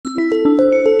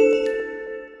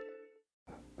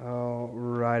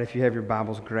right, if you have your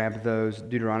Bibles, grab those.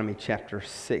 Deuteronomy chapter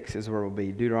 6 is where we'll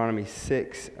be. Deuteronomy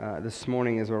 6 this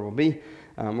morning is where we'll be.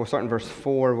 We'll start in verse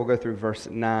 4. We'll go through verse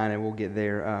 9, and we'll get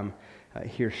there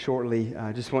here shortly.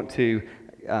 I just want to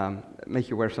make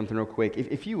you aware of something real quick.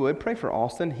 If you would, pray for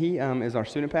Austin. He is our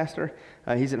student pastor.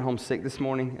 He's at home sick this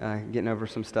morning, getting over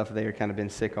some stuff there, kind of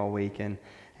been sick all week, and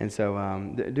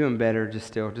so doing better,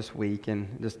 just weak,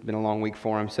 and just been a long week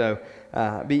for him. So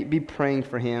be praying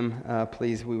for him,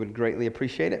 please. We would greatly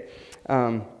appreciate it.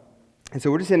 And so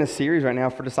we're just in a series right now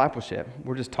for discipleship.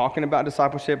 We're just talking about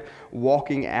discipleship,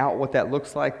 walking out what that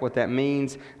looks like, what that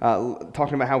means,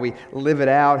 talking about how we live it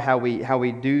out, how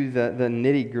we do the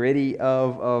nitty-gritty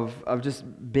of just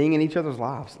being in each other's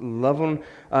lives, loving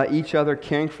each other,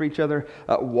 caring for each other,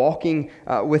 walking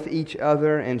with each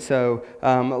other. And so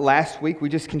last week we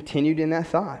just continued in that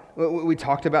thought. We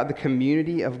talked about the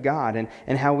community of God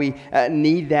and how we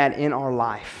need that in our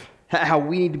life. How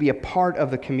we need to be a part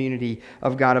of the community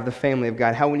of God, of the family of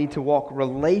God, how we need to walk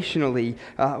relationally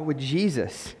with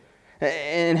Jesus,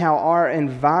 and how our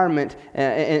environment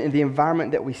and the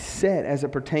environment that we set as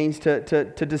it pertains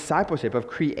to discipleship, of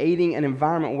creating an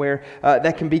environment where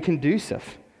that can be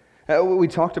conducive. We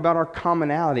talked about our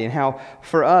commonality and how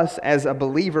for us as a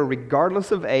believer,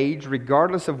 regardless of age,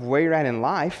 regardless of where you're at in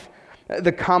life,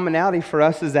 the commonality for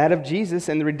us is that of Jesus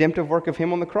and the redemptive work of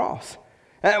Him on the cross.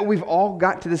 We've all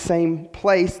got to the same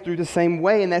place through the same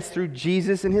way, and that's through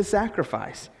Jesus and His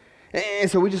sacrifice.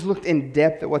 And so we just looked in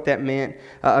depth at what that meant,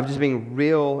 of just being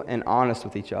real and honest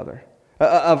with each other,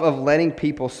 of letting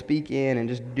people speak in and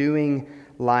just doing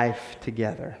life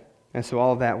together. And so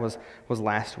all of that was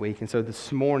last week. And so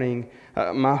this morning,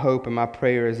 my hope and my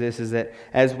prayer is that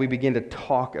as we begin to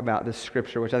talk about this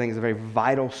scripture, which I think is a very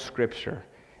vital scripture,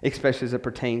 especially as it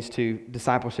pertains to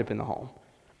discipleship in the home,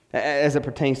 as it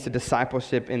pertains to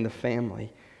discipleship in the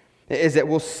family, is that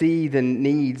we'll see the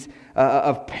needs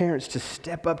of parents to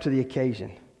step up to the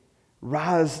occasion,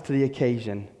 rise to the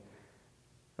occasion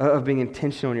of being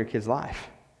intentional in your kid's life,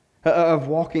 of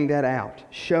walking that out,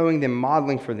 showing them,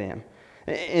 modeling for them.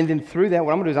 And then through that,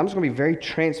 what I'm going to do is I'm just going to be very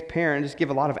transparent and just give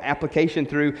a lot of application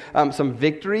through some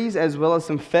victories as well as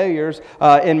some failures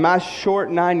in my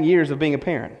short 9 years of being a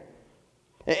parent.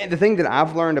 And the thing that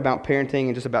I've learned about parenting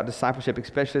and just about discipleship,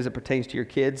 especially as it pertains to your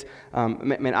kids,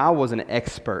 man, I was an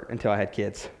expert until I had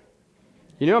kids.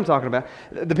 You know what I'm talking about?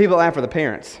 The people that laugh are the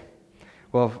parents.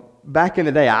 Well, back in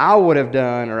the day, I would have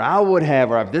done, or I would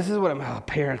have, or this is what I'm,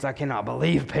 parents, I cannot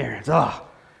believe parents. And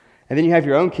then you have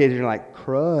your own kids, and you're like,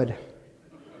 crud.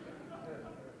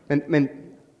 And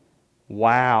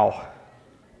wow.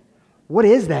 What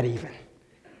is that even?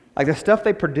 Like the stuff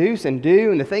they produce and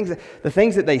do, and the things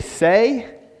that they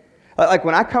say. Like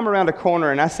when I come around a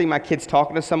corner and I see my kids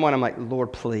talking to someone, I'm like,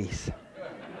 Lord, please.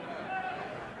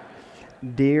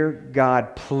 Dear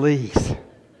God, please.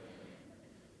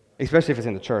 Especially if it's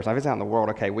in the church. If it's out in the world,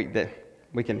 okay, we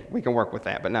can work with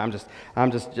that. But no,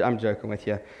 I'm joking with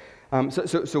you.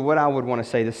 So what I would want to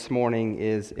say this morning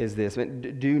is this: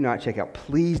 do not check out.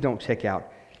 Please don't check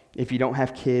out. If you don't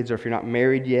have kids, or if you're not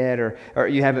married yet, or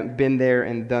you haven't been there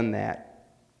and done that,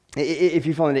 if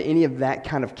you fall into any of that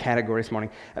kind of category this morning,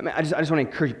 I just want to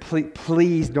encourage you,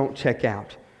 please don't check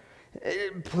out.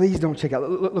 Please don't check out.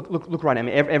 Look right at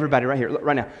me, everybody right here, look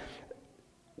right now.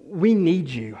 We need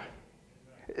you.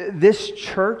 This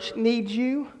church needs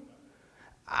you.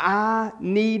 I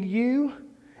need you.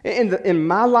 In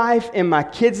my life, in my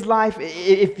kids' life,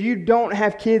 if you don't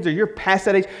have kids or you're past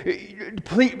that age,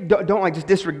 please don't just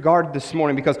disregard this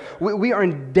morning, because we are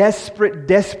in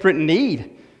desperate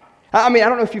need. I mean, I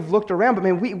don't know if you've looked around, but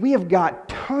man, we have got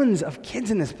tons of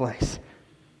kids in this place.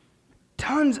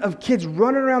 Tons of kids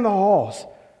running around the halls,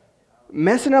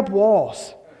 messing up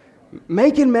walls,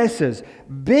 making messes,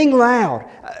 being loud.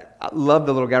 I love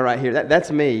the little guy right here. That's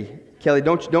me. Kelly,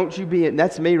 don't you be,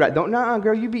 that's me, right?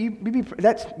 Girl, you be,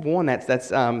 that's one,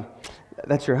 that's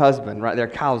your husband right there.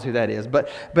 Kyle's who that is. But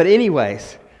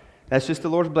anyways, that's just the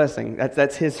Lord's blessing.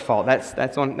 That's His fault.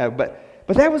 That's on, no, but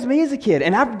that was me as a kid.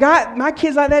 And I've got my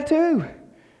kids like that too.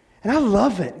 And I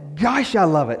love it. Gosh, I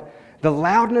love it. The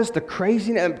loudness, the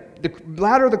craziness, the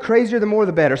louder, the crazier, the more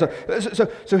the better.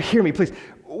 So hear me, please.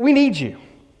 We need you.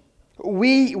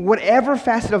 Whatever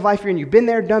facet of life you're in, you've been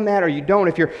there, done that, or you don't.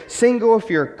 If you're single,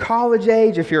 if you're college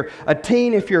age, if you're a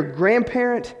teen, if you're a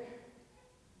grandparent,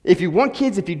 if you want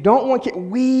kids, if you don't want kids,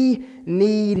 we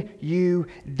need you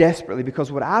desperately.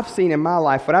 Because what I've seen in my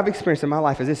life, what I've experienced in my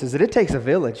life is that it takes a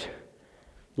village.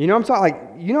 You know what I'm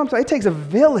talking? It takes a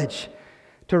village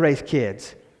to raise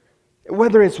kids.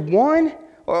 Whether it's one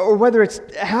or whether it's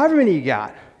however many you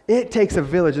got. It takes a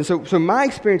village. And so my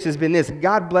experience has been this.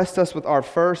 God blessed us with our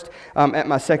first at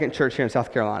my second church here in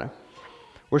South Carolina.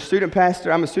 I'm a student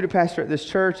pastor at this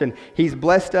church, and he's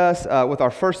blessed us with our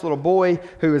first little boy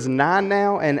who is 9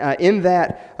 now. And in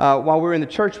that, while we were in the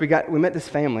church, we met this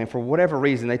family, and for whatever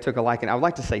reason, they took a liking. I would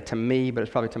like to say to me, but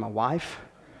it's probably to my wife.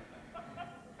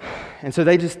 And so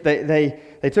they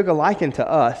took a liking to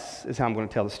us, is how I'm going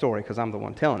to tell the story, because I'm the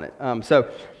one telling it. So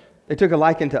they took a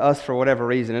liking to us for whatever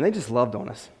reason, and they just loved on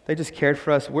us. They just cared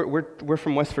for us. We're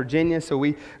from West Virginia, so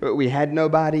we had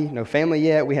nobody, no family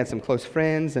yet. We had some close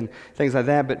friends and things like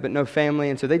that, but no family.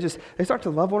 And so they start to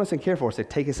love on us and care for us. They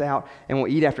take us out, and we'll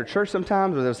eat after church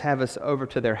sometimes, or they'll just have us over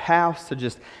to their house to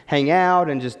just hang out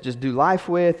and just do life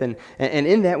with. And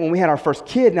in that, when we had our first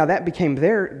kid, now that became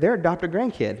their adopted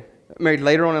grandkid. Married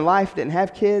later on in life, didn't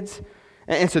have kids.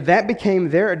 And so that became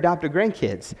their adopted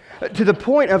grandkids, to the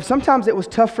point of sometimes it was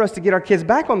tough for us to get our kids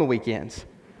back on the weekends,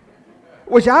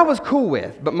 which I was cool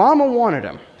with, but Mama wanted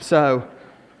them. So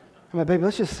I'm like, baby,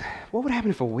 what would happen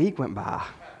if a week went by?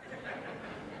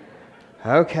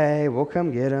 Okay, we'll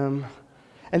come get them.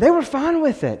 And they were fine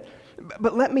with it.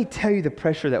 But let me tell you the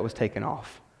pressure that was taken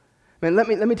off. Man, let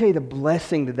me tell you the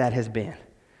blessing that has been.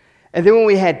 And then when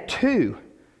we had 2,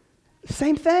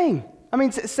 same thing.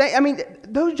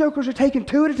 Those jokers are taking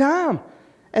 2 at a time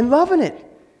and loving it,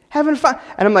 having fun.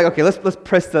 And I'm like, okay, let's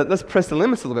press the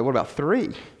limits a little bit. What about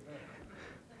 3?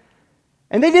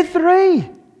 And they did 3.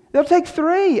 They'll take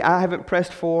 3. I haven't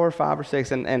pressed 4, 5, or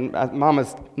 6, and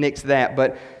Mama's nixed that.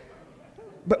 But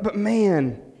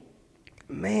man,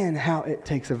 how it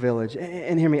takes a village.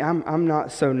 And hear me, I'm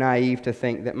not so naive to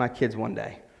think that my kids one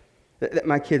day,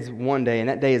 and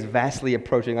that day is vastly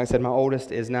approaching. Like I said, my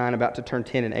oldest is 9, about to turn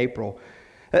 10 in April,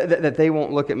 that they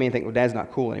won't look at me and think, well, Dad's not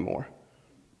cool anymore.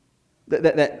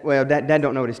 Dad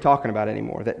don't know what he's talking about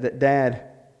anymore. That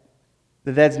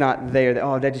Dad's not there.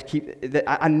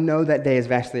 I know that day is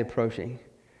vastly approaching.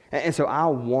 And so I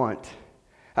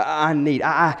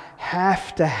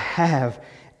have to have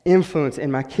influence in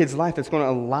my kid's life that's going to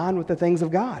align with the things of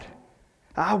God.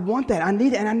 I want that. I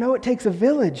need it, and I know it takes a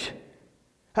village.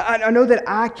 I know that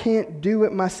I can't do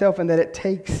it myself and that it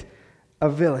takes a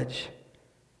village.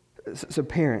 So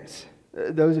parents,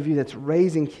 those of you that's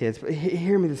raising kids,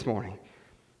 hear me this morning.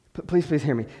 Please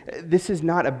hear me. This is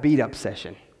not a beat-up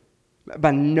session.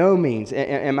 By no means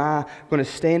am I going to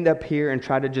stand up here and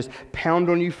try to just pound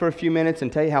on you for a few minutes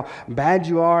and tell you how bad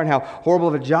you are and how horrible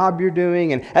of a job you're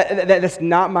doing. And that's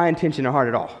not my intention or heart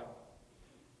at all.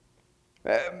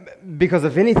 Because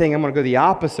if anything, I'm going to go the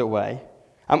opposite way.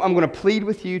 I'm going to plead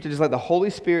with you to just let the Holy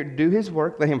Spirit do His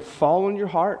work. Let Him fall on your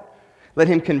heart. Let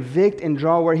Him convict and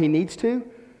draw where He needs to.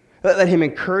 Let Him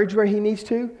encourage where He needs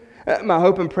to. My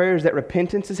hope and prayer is that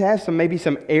repentance has maybe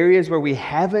some areas where we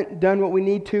haven't done what we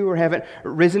need to or haven't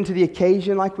risen to the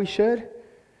occasion like we should.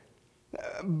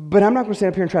 But I'm not going to stand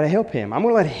up here and try to help Him. I'm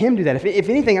going to let Him do that. If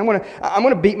anything, I'm going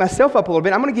to beat myself up a little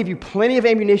bit. I'm going to give you plenty of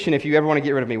ammunition if you ever want to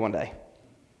get rid of me one day.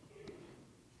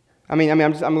 I'm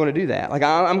going to do that. Like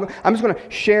I'm just going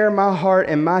to share my heart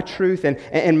and my truth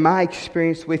and my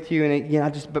experience with you. And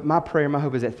again, but my prayer, my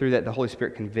hope is that through that the Holy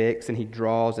Spirit convicts and He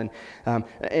draws and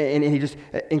He just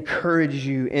encourages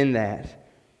you in that.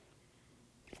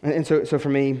 And so for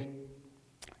me,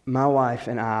 my wife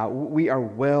and I, we are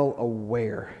well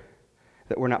aware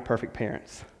that we're not perfect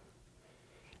parents.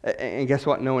 And guess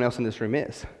what? No one else in this room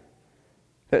is.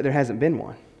 There hasn't been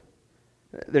one.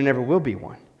 There never will be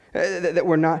one. That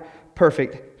we're not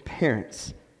perfect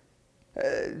parents.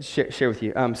 Share with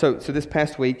you. So this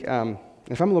past week, if I'm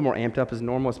a little more amped up as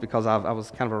normal, it's because I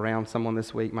was kind of around someone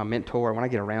this week, my mentor. When I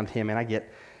get around him, and I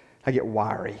get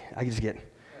wiry.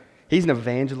 He's an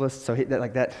evangelist, so he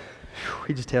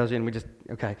just tells you, and we just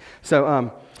okay. So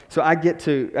I get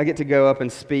to go up and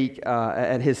speak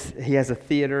at his. He has a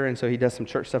theater, and so he does some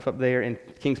church stuff up there in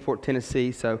Kingsport,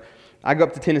 Tennessee. So I go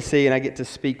up to Tennessee, and I get to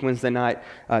speak Wednesday night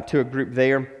to a group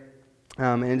there.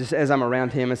 And just as I'm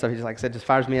around him and stuff, he just, like I said, just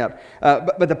fires me up.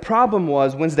 But the problem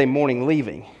was Wednesday morning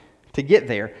leaving to get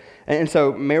there. And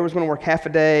so Mary was going to work half a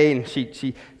day, and she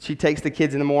takes the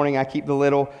kids in the morning. I keep the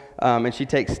little, and she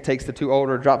takes the 2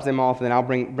 older, drops them off, and then I'll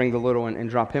bring the little and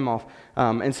drop him off.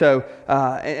 And so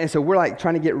we're like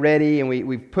trying to get ready, and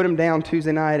we put him down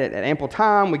Tuesday night at ample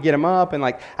time. We get him up, and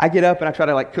like I get up and I try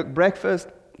to like cook breakfast.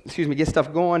 Get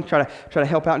stuff going. Try to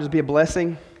help out and just be a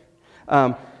blessing.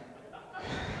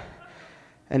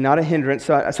 And not a hindrance.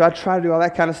 So I try to do all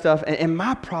that kind of stuff. And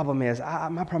my problem is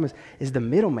the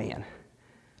middleman.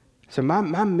 So my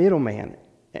middleman,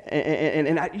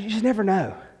 and you just never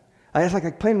know. It's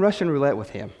like playing Russian roulette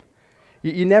with him.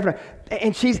 You never know.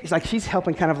 And she's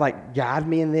helping kind of like guide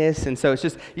me in this. And so it's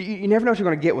just, you never know what you're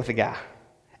going to get with the guy.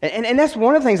 And that's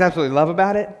one of the things I absolutely love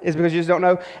about it, is because you just don't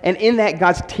know. And in that,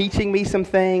 God's teaching me some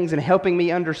things and helping me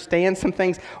understand some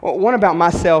things. One, about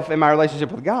myself and my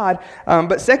relationship with God,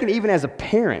 but second, even as a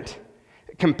parent,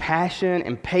 compassion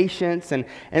and patience. And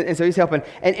so he's helping.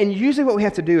 And usually what we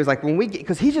have to do is like when we get,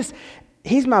 because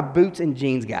he's my boots and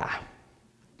jeans guy.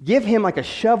 Give him like a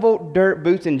shovel, dirt,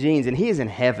 boots, and jeans, and he is in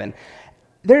heaven.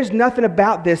 There's nothing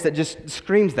about this that just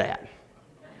screams that.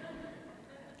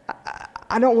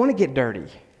 I don't want to get dirty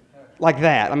like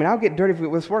that. I mean, I'll get dirty if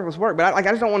let's work. But I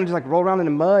just don't want to just like roll around in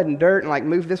the mud and dirt and like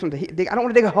move this one to dig. I don't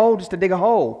want to dig a hole just to dig a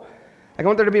hole. I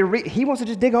want there to be he wants to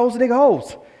just dig holes to dig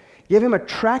holes. Give him a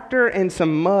tractor and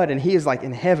some mud, and he is like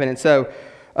in heaven. And so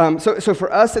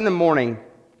for us in the morning,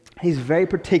 he's very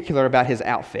particular about his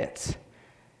outfits.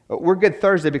 We're good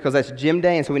Thursday because that's gym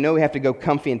day, and so we know we have to go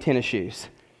comfy in tennis shoes.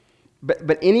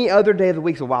 But any other day of the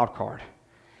week is a wild card.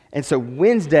 And so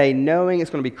Wednesday, knowing it's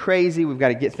going to be crazy, we've got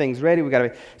to get things ready. We've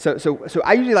got to. So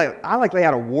I usually lay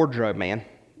out a wardrobe, man.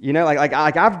 You know, like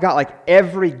I've got like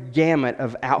every gamut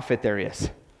of outfit there is.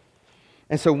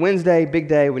 And so Wednesday, big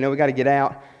day. We know we got to get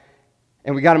out,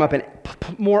 and we got them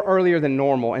up more earlier than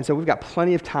normal. And so we've got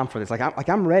plenty of time for this.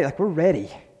 I'm ready. Like we're ready.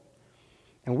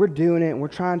 And we're doing it, and we're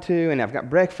trying to, and I've got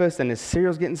breakfast, and his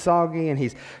cereal's getting soggy, and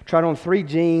he's tried on 3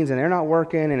 jeans, and they're not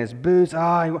working, and his boots,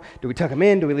 do we tuck them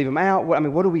in? Do we leave them out?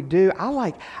 What do we do? I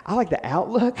like the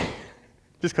outlook,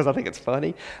 just because I think it's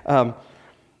funny. But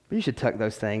you should tuck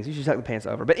those things. You should tuck the pants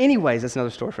over. But anyways, that's another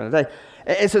story for another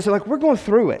day. And so like, we're going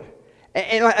through it.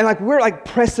 And like, we're like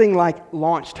pressing like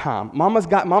launch time. Mama's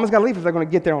got to leave if they're going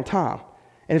to get there on time,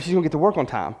 and if she's going to get to work on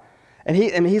time. And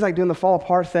he's like doing the fall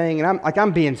apart thing, and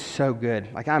I'm being so good.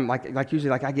 I'm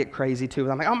usually I get crazy too.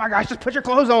 I'm like, oh my gosh, just put your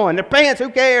clothes on. They're pants, who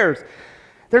cares?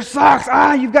 There's socks.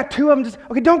 You've got 2 of them. Just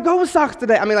okay, don't go with socks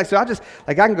today. I mean, so I just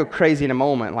I can go crazy in a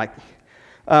moment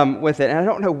with it, and I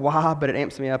don't know why, but it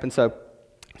amps me up. And so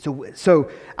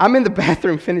I'm in the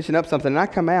bathroom finishing up something, and I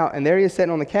come out, and there he is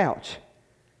sitting on the couch,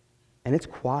 and it's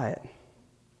quiet,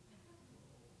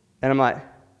 and I'm like,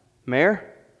 Mayor.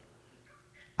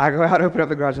 I go out, open up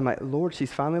the garage, and I'm like, Lord,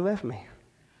 she's finally left me.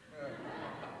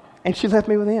 And she left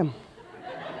me with him.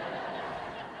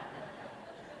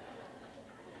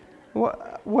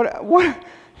 What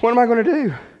am I going to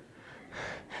do?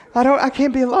 I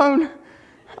can't be alone.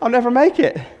 I'll never make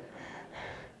it.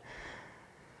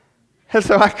 And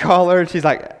so I call her, and she's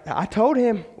like, I told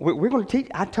him we're going to teach.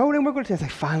 I told him we're going to teach. I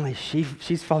was like, finally,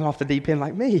 she's falling off the deep end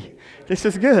like me. This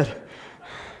is good.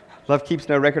 Love keeps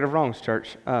no record of wrongs,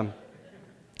 church.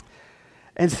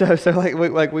 And so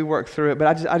we work through it, but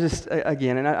I just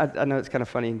again, and I know it's kind of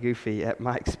funny and goofy at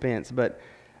my expense, but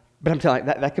I'm telling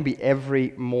you, that can be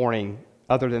every morning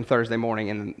other than Thursday morning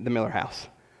in the Miller house.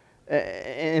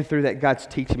 And through that, God's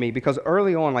teaching me, because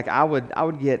early on, like I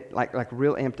would get like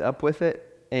real amped up with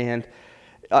it, and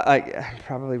I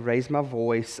probably raise my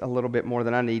voice a little bit more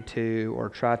than I need to, or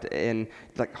try to, and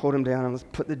like hold him down and let's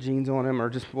put the jeans on him, or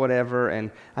just whatever.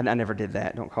 And I never did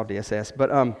that. Don't call DSS,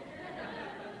 but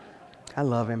I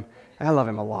love him. I love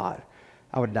him a lot.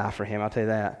 I would die for him, I'll tell you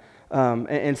that.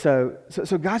 And so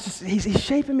God's just, he's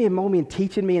shaping me and molding me and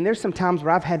teaching me. And there's some times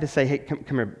where I've had to say, hey, come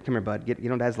here, bud, get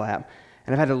on Dad's lap.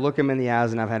 And I've had to look him in the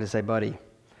eyes, and I've had to say, buddy,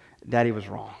 Daddy was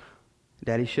wrong.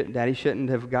 Daddy shouldn't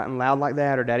have gotten loud like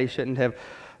that, or Daddy shouldn't have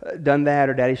done that,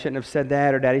 or Daddy shouldn't have said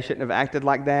that, or Daddy shouldn't have acted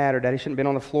like that, or Daddy shouldn't have been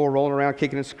on the floor rolling around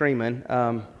kicking and screaming.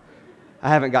 I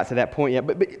haven't got to that point yet.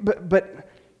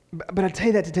 But I tell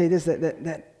you that to tell you this,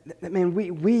 that man,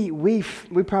 we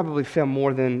probably fail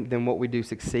more than what we do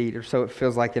succeed, or so it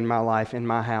feels like in my life, in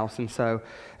my house. And so,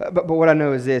 but what I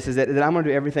know is this, is that I'm going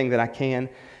to do everything that I can,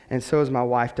 and so is my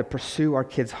wife, to pursue our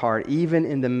kids' heart, even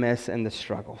in the mess and the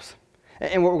struggles.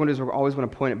 And what we're going to do is we're always going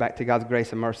to point it back to God's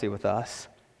grace and mercy with us.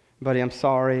 Buddy, I'm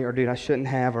sorry, or dude, I shouldn't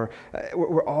have, or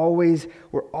we're always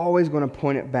going to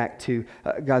point it back to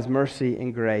God's mercy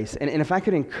and grace. And if I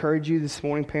could encourage you this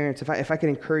morning, parents, if I could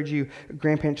encourage you,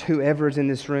 grandparents, whoever is in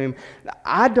this room,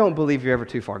 I don't believe you're ever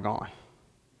too far gone.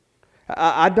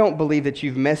 I don't believe that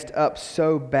you've messed up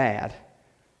so bad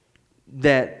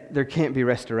that there can't be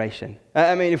restoration.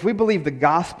 I mean, if we believe the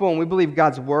gospel and we believe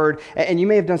God's word, and you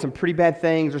may have done some pretty bad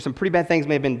things, or some pretty bad things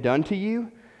may have been done to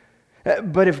you,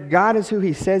 but if God is who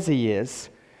he says he is,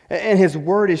 and his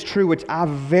word is true, which I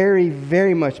very,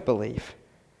 very much believe,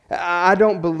 I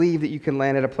don't believe that you can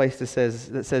land at a place that says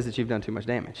that you've done too much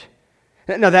damage.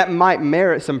 Now, that might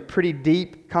merit some pretty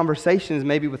deep conversations,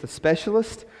 maybe with a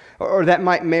specialist, or that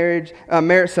might merit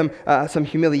some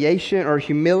humiliation or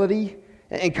humility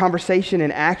and conversation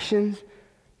and actions.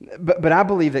 But I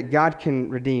believe that God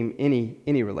can redeem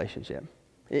any relationship.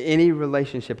 Any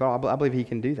relationship, I believe he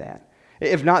can do that.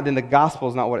 If not, then the gospel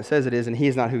is not what it says it is, and he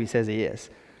is not who he says he is.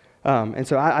 And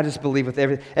so I just believe with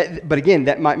everything. But again,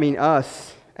 that might mean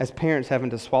us as parents having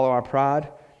to swallow our pride,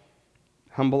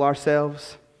 humble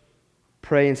ourselves,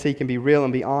 pray and seek and be real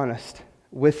and be honest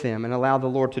with them and allow the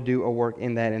Lord to do a work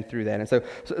in that and through that. And so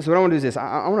what I want to do is this.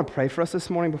 I want to pray for us this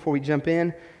morning before we jump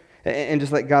in and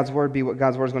just let God's word be what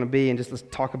God's word is going to be, and just let's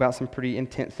talk about some pretty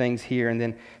intense things here and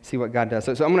then see what God does.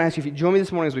 So I'm going to ask you if you join me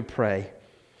this morning as we pray.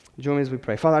 Join me as we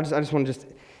pray. Father, I just want to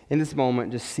in this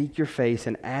moment, just seek your face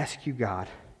and ask you, God,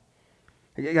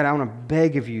 I want to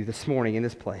beg of you this morning in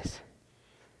this place.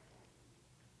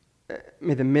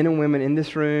 May the men and women in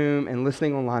this room and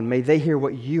listening online, may they hear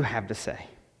what you have to say.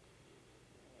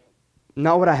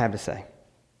 Not what I have to say.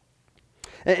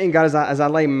 And God, as I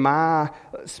lay my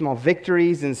small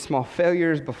victories and small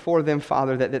failures before them,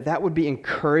 Father, that would be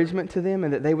encouragement to them,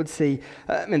 and that they would see,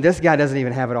 this guy doesn't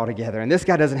even have it all together, and this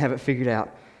guy doesn't have it figured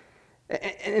out.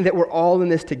 And that we're all in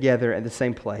this together at the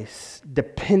same place,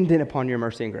 dependent upon your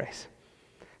mercy and grace.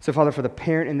 So, Father, for the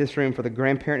parent in this room, for the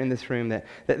grandparent in this room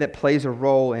that plays a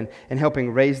role in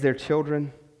helping raise their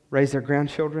children, raise their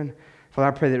grandchildren, Father,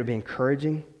 I pray that it would be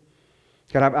encouraging.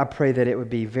 God, I pray that it would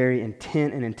be very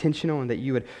intent and intentional, and that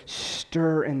you would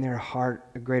stir in their heart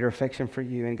a greater affection for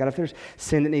you. And God, if there's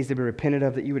sin that needs to be repented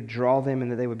of, that you would draw them, and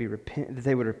that they would repent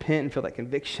and feel that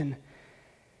conviction.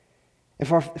 And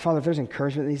Father, if there's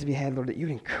encouragement that needs to be had, Lord, that you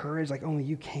would encourage like only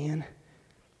you can.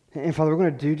 And Father, we're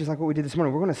going to do just like what we did this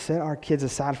morning. We're going to set our kids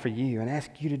aside for you and ask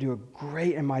you to do a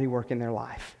great and mighty work in their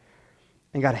life.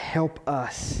 And God, help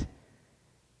us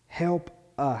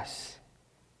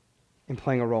in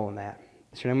playing a role in that.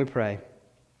 In your name we pray.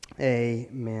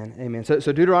 Amen. Amen. So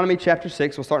Deuteronomy chapter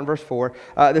 6, we'll start in verse 4.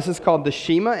 This is called the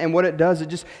Shema, and what it does,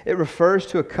 it refers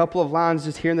to a couple of lines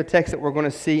just here in the text that we're going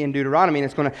to see in Deuteronomy, and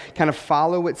it's going to kind of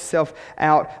follow itself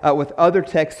out with other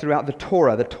texts throughout the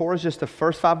Torah. The Torah is just the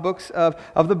first 5 books of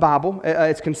the Bible.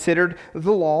 It's considered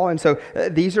the law, and so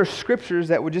these are scriptures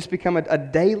that would just become a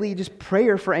daily just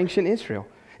prayer for ancient Israel.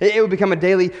 It would become a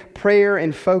daily prayer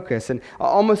and focus, and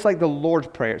almost like the Lord's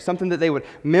Prayer, something that they would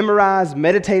memorize,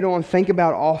 meditate on, think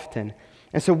about often.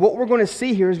 And so what we're going to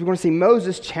see here is we're going to see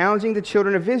Moses challenging the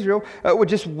children of Israel with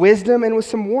just wisdom and with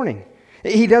some warning.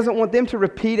 He doesn't want them to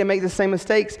repeat and make the same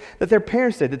mistakes that their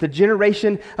parents did, that the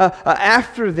generation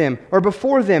after them or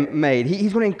before them made.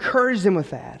 He's going to encourage them with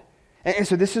that. And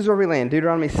so this is where we land.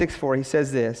 Deuteronomy 6:4, he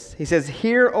says this. He says,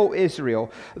 "Hear, O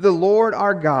Israel, the Lord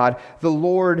our God, the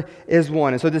Lord is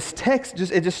one." And so this text,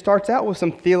 it just starts out with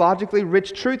some theologically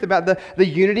rich truth about the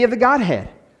unity of the Godhead.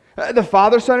 The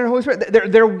Father, Son, and Holy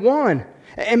Spirit, they're one.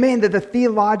 And man, the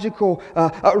theological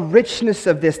richness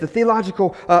of this, the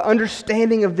theological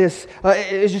understanding of this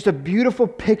is just a beautiful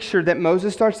picture that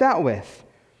Moses starts out with.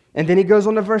 And then he goes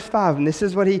on to verse 5, and this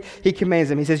is what he commands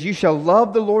them. He says, "You shall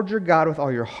love the Lord your God with all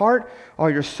your heart, all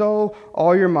your soul,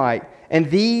 all your might.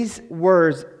 And these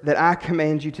words that I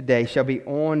command you today shall be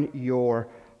on your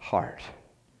heart."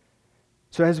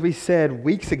 So as we said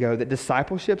weeks ago, that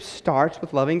discipleship starts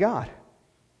with loving God.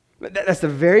 That's the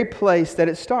very place that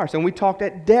it starts. And we talked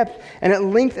at depth and at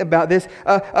length about this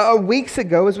weeks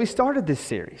ago as we started this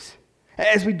series,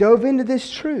 as we dove into this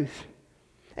truth.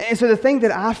 And so the thing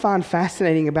that I find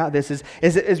fascinating about this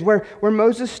is where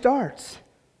Moses starts.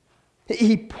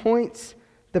 He points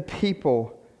the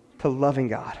people to loving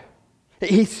God.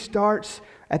 He starts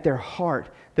at their heart,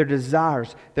 their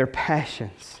desires, their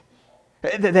passions.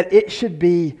 That it should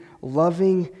be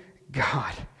loving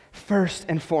God first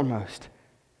and foremost.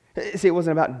 See, it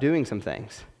wasn't about doing some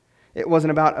things. It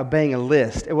wasn't about obeying a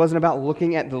list. It wasn't about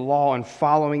looking at the law and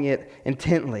following it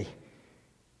intently.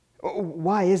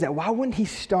 Why is that? Why wouldn't he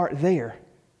start there?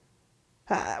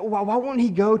 Why wouldn't he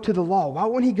go to the law? Why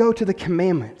wouldn't he go to the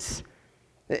commandments?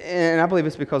 And I believe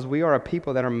it's because we are a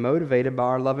people that are motivated by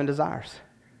our love and desires.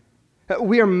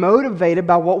 We are motivated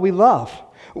by what we love.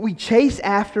 We chase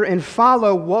after and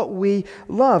follow what we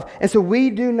love. And so we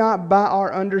do not by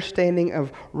our understanding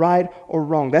of right or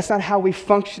wrong. That's not how we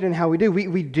function and how we do.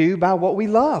 We do by what we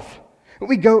love.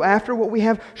 We go after what we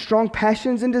have strong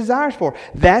passions and desires for.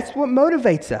 That's what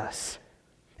motivates us.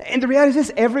 And the reality is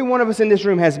this, every one of us in this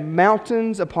room has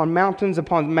mountains upon mountains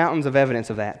upon mountains of evidence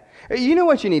of that. You know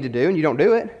what you need to do and you don't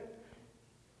do it.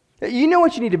 You know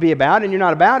what you need to be about and you're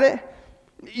not about it.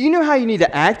 You know how you need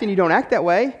to act and you don't act that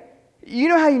way. You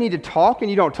know how you need to talk and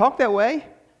you don't talk that way.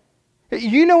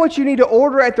 You know what you need to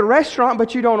order at the restaurant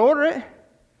but you don't order it.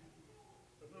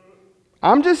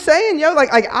 I'm just saying,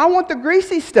 like I want the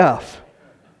greasy stuff.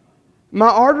 My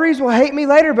arteries will hate me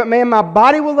later, but man, my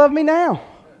body will love me now.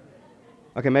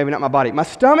 Okay, maybe not my body. My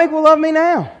stomach will love me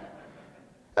now.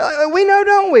 We know,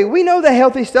 don't we? We know the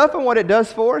healthy stuff and what it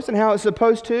does for us and how it's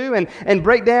supposed to and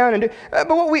break down and do. But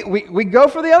what we go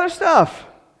for the other stuff.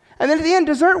 And then at the end,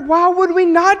 dessert, why would we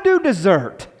not do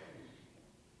dessert?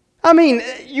 I mean,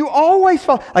 you always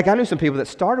fall. Like I knew some people that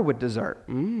started with dessert.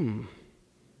 Maybe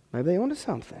they onto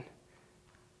something.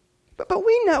 But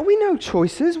we know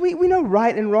choices. We know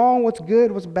right and wrong, what's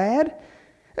good, what's bad.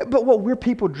 But we're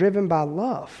people driven by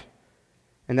love.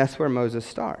 And that's where Moses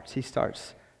starts. He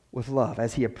starts with love.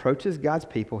 As he approaches God's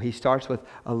people, he starts with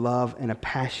a love and a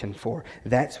passion for.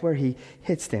 That's where he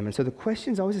hits them. And so the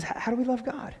question is always, how do we love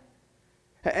God?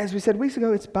 As we said weeks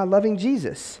ago, it's by loving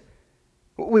Jesus.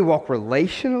 We walk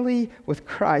relationally with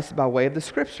Christ by way of the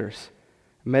Scriptures,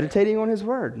 meditating on His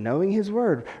Word, knowing His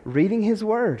Word, reading His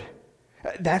Word.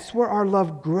 That's where our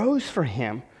love grows for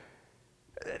Him.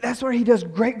 That's where He does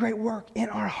great, great work in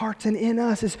our hearts and in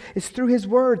us. It's through His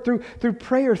Word, through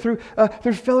prayer, through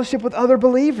fellowship with other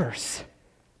believers.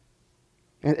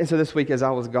 And so this week, as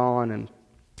I was gone and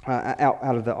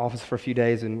out of the office for a few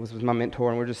days and was with my mentor,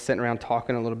 and we're just sitting around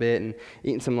talking a little bit and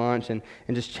eating some lunch and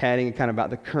just chatting kind of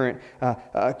about the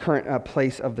current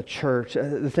place of the church.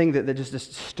 The thing that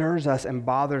just stirs us and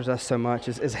bothers us so much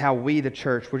is how we, the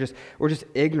church, we're just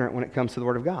ignorant when it comes to the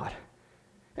Word of God.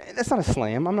 That's not a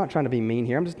slam. I'm not trying to be mean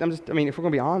here. I mean, if we're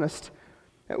going to be honest,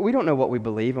 we don't know what we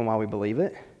believe and why we believe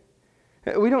it.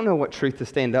 We don't know what truth to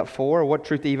stand up for or what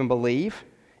truth to even believe.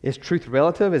 Is truth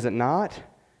relative? Is it not?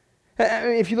 I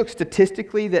mean, if you look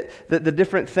statistically that the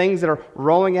different things that are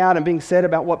rolling out and being said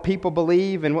about what people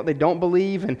believe and what they don't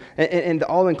believe and the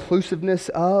all-inclusiveness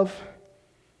of,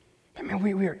 I mean,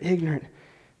 we are ignorant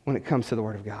when it comes to the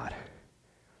Word of God.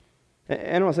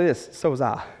 And I want to say this, so was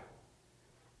I.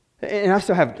 And I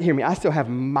still have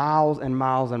miles and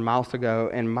miles and miles to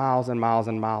go and miles and miles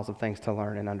and miles of things to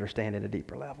learn and understand at a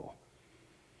deeper level.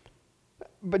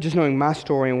 But just knowing my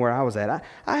story and where I was at,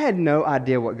 I had no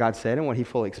idea what God said and what He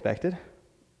fully expected.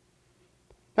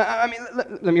 I mean,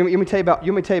 let me tell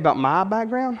you about my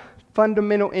background.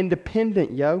 Fundamental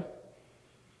independent, yo.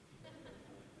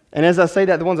 And as I say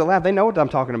that, the ones that laugh, they know what I'm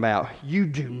talking about. You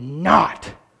do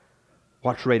not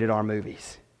watch rated R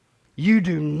movies. You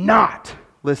do not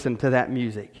listen to that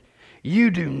music.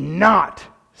 You do not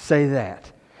say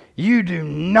that. You do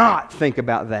not think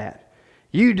about that.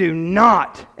 You do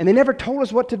not. And they never told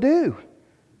us what to do.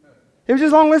 It was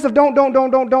just a long list of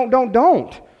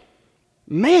don't.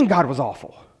 Man, God was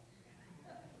awful.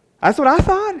 That's what I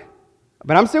thought.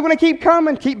 But I'm still going to keep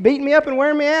coming, keep beating me up and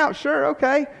wearing me out. Sure,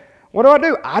 okay. What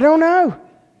do? I don't know.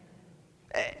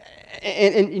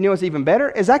 And you know what's even better?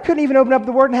 Is I couldn't even open up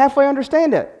the Word and halfway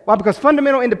understand it. Why? Because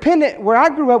fundamental independent, where I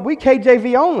grew up, we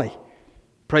KJV only.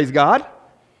 Praise God.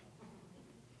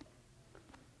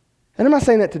 And I'm not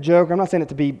saying that to joke. I'm not saying it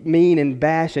to be mean and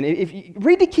bash. And if you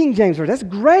read the King James version, that's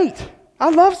great. I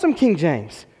love some King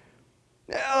James.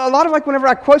 A lot of whenever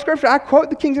I quote Scripture, I quote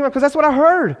the King James because that's what I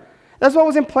heard. That's what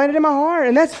was implanted in my heart,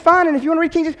 and that's fine. And if you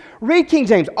want to read King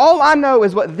James. All I know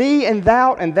is what thee and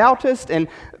thou and thoutest and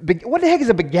what the heck is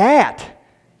a begat?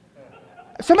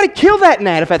 Somebody kill that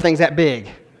gnat if that thing's that big.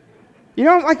 You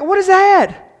know, like what is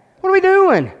that? What are we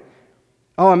doing?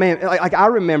 Oh man, like I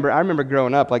remember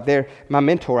growing up. My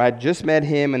mentor, I just met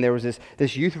him, and there was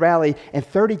this youth rally, and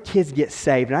 30 kids get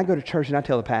saved, and I go to church and I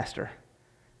tell the pastor,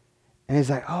 and he's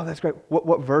like, "Oh, that's great.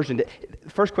 What version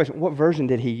First question, what version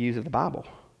did he use of the Bible?"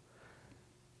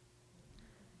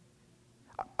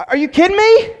 Are you kidding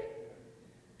me?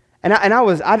 And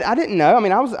I didn't know. I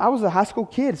mean, I was a high school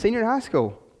kid, senior in high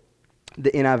school.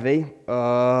 The NIV.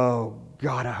 Oh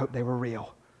God, I hope they were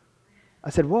real.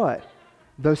 I said, what?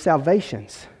 Those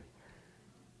salvations.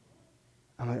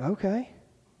 I'm like, okay.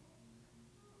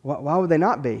 Why would they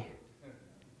not be?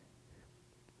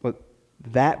 Well,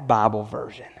 that Bible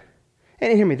version.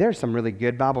 And hear me, there's some really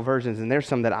good Bible versions, and there's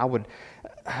some that I would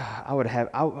have.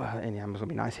 And I'm just gonna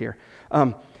be nice here.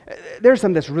 There's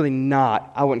some that's really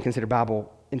not, I wouldn't consider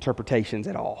Bible interpretations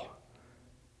at all.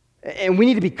 And we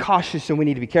need to be cautious and we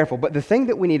need to be careful. But the thing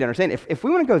that we need to understand, if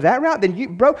we want to go that route, then you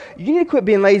need to quit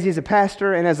being lazy as a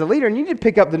pastor and as a leader, and you need to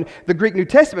pick up the Greek New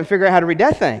Testament and figure out how to read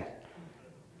that thing.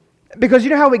 Because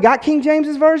you know how we got King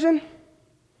James's version?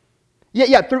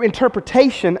 Yeah, through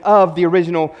interpretation of the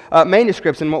original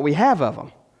manuscripts and what we have of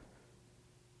them.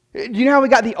 Do you know how we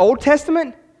got the Old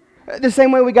Testament? The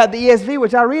same way we got the ESV,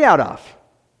 which I read out of.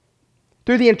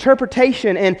 Through the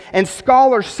interpretation and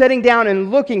scholars sitting down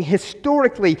and looking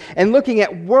historically and looking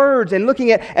at words and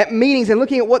looking at meanings and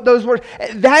looking at what those words,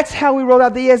 that's how we rolled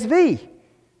out the ESV.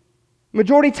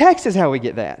 Majority text is how we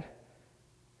get that.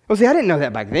 Well, see, I didn't know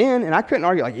that back then, and I couldn't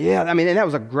argue like, yeah, and that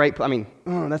was a great,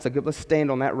 that's a good, let's stand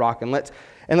on that rock, and let's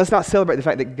not celebrate the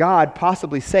fact that God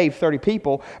possibly saved 30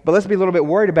 people, but let's be a little bit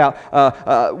worried about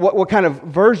what kind of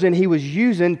version he was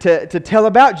using to tell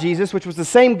about Jesus, which was the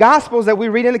same Gospels that we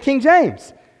read in the King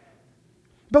James.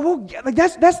 But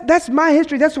that's my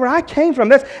history. That's where I came from.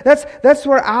 That's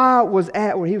where I was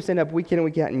at, where he was standing up week in and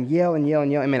week out and yell and yell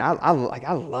and yell. I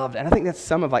loved it. And I think that's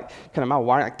some of kind of my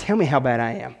wiring. Like, tell me how bad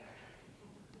I am.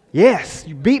 Yes,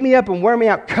 you beat me up and wear me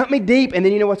out, cut me deep, and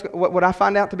then you know what I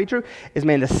find out to be true is,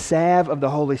 the salve of the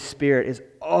Holy Spirit is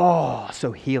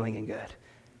so healing and good.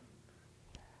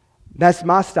 That's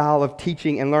my style of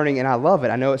teaching and learning, and I love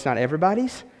it. I know it's not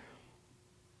everybody's,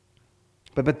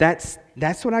 but that's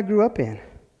what I grew up in.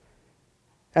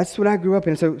 That's what I grew up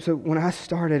in. So when I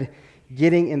started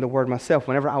getting in the Word myself,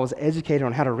 whenever I was educated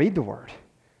on how to read the Word,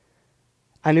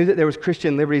 I knew that there was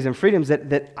Christian liberties and freedoms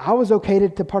that I was okay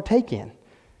to partake in.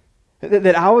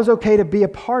 That I was okay to be a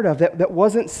part of, that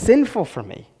wasn't sinful for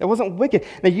me, that wasn't wicked.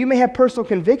 Now, you may have personal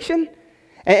conviction,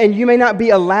 and you may not be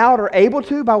allowed or able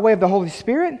to by way of the Holy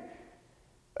Spirit,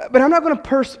 but I'm not going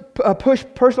to push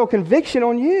personal conviction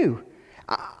on you.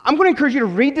 I'm going to encourage you to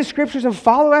read the Scriptures and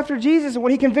follow after Jesus and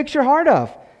what he convicts your heart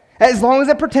of, as long as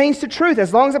it pertains to truth,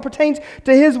 as long as it pertains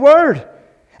to his Word.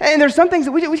 And there's some things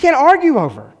that we can't argue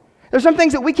over. There's some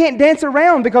things that we can't dance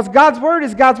around, because God's Word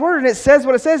is God's Word, and it says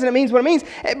what it says, and it means what it means.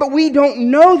 But we don't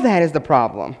know that is the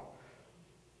problem.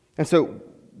 And so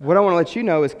what I want to let you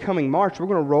know is, coming March, we're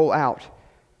going to roll out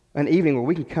an evening where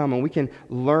we can come and we can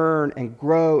learn and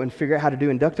grow and figure out how to do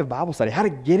inductive Bible study, how to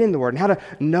get in the Word, and how to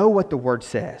know what the Word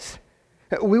says.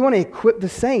 We want to equip the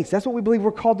saints. That's what we believe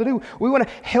we're called to do. We want to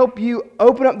help you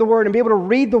open up the Word and be able to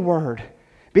read the Word,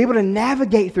 be able to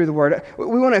navigate through the Word. We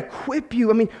want to equip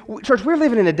you. Church, we're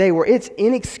living in a day where it's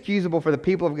inexcusable for the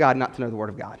people of God not to know the Word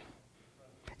of God.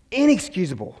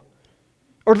 Inexcusable.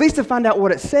 Or at least to find out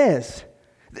what it says.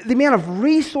 The amount of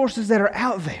resources that are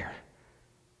out there.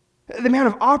 The amount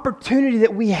of opportunity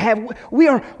that we have. We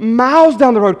are miles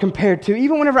down the road compared to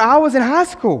even whenever I was in high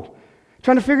school,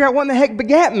 trying to figure out what in the heck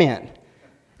begat meant.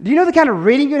 Do you know the kind of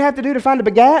reading you'd have to do to find a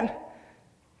begat?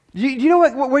 Do you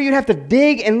know where you'd have to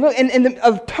dig and look? And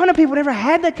a ton of people never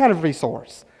had that kind of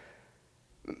resource.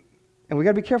 And we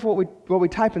got to be careful what we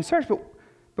type and search.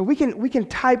 But we can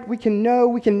type, we can know,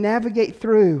 we can navigate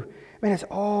through. Man, it's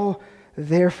all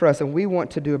there for us. And we want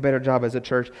to do a better job as a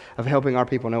church of helping our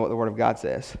people know what the Word of God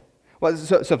says. Well,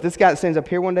 so if this guy that stands up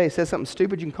here one day says something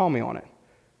stupid, you can call me on it.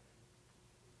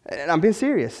 And I'm being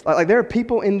serious. Like there are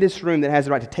people in this room that has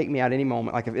the right to take me out any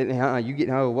moment. Like if you get,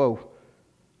 whoa.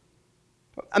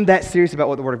 I'm that serious about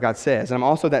what the Word of God says. And I'm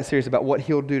also that serious about what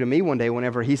he'll do to me one day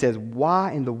whenever he says,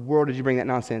 why in the world did you bring that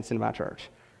nonsense into my church?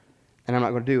 And I'm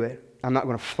not going to do it. I'm not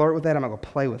going to flirt with that. I'm not going to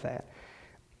play with that.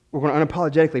 We're going to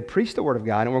unapologetically preach the Word of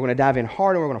God, and we're going to dive in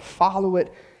hard, and we're going to follow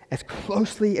it as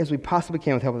closely as we possibly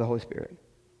can with the help of the Holy Spirit.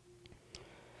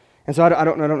 And so I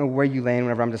don't know where you land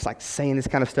whenever I'm just like saying this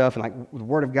kind of stuff and like the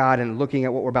Word of God and looking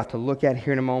at what we're about to look at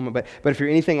here in a moment. But if you're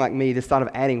anything like me, this thought of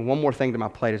adding one more thing to my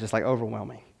plate is just like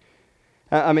overwhelming.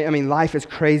 I mean, life is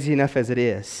crazy enough as it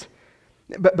is.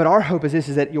 But our hope is this,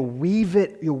 is that you'll weave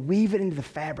it into the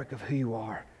fabric of who you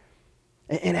are.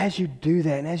 And as you do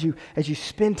that, and as you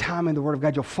spend time in the Word of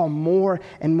God, you'll fall more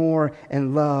and more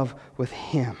in love with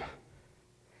Him.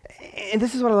 And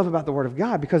this is what I love about the Word of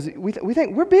God, because we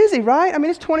think we're busy, right? I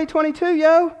mean, it's 2022,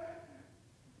 yo.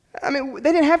 I mean,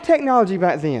 they didn't have technology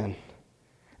back then.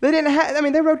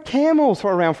 They rode camels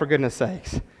around, for goodness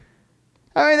sakes.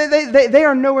 I mean, they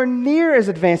are nowhere near as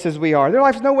advanced as we are. Their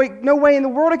life's no way in the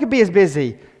world it could be as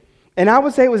busy. And I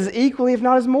would say it was as equally, if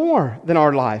not as more, than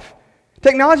our life.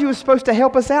 Technology was supposed to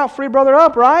help us out, free brother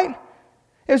up, right?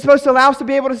 It was supposed to allow us to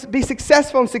be able to be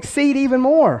successful and succeed even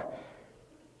more.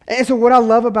 And so what I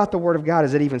love about the Word of God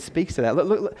is it even speaks to that.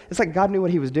 Look, it's like God knew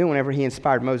what He was doing whenever He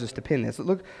inspired Moses to pen this.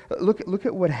 Look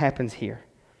at what happens here.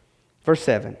 Verse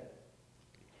 7.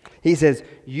 He says,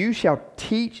 you shall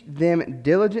teach them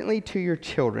diligently to your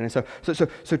children. And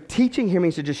so teaching here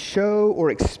means to just show or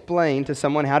explain to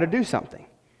someone how to do something.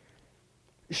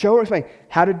 Show or explain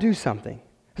how to do something.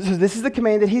 So this is the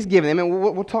command that He's given them, and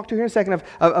we'll talk to here in a second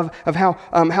of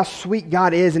how sweet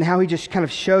God is and how He just kind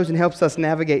of shows and helps us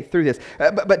navigate through this.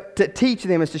 But to teach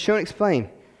them is to show and explain.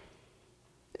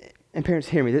 And parents,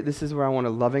 hear me. This is where I want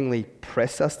to lovingly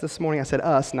press us this morning. I said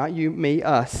us, not you, me,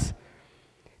 us.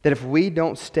 That if we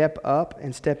don't step up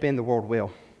and step in, the world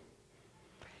will.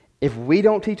 If we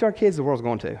don't teach our kids, the world's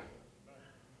going to.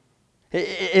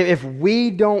 If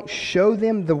we don't show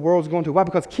them, the world's going to. Why?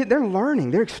 Because kids, they're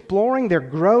learning, they're exploring, they're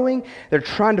growing, they're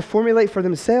trying to formulate for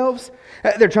themselves,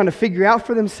 they're trying to figure out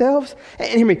for themselves. And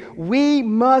hear me, we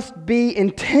must be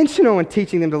intentional in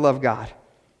teaching them to love God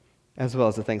as well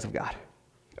as the things of God.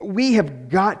 We have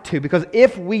got to, because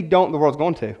if we don't, the world's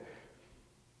going to.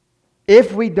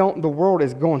 If we don't, the world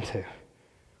is going to.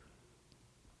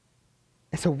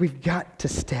 And so we've got to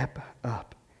step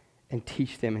up and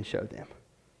teach them and show them.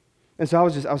 And so I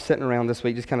was sitting around this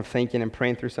week just kind of thinking and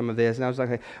praying through some of this, and I was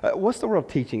like, what's the world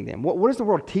teaching them? What is the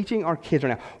world teaching our kids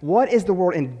right now? What is the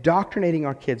world indoctrinating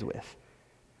our kids with?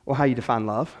 Well, how you define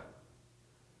love.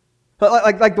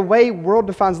 Like the way world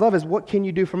defines love is, what can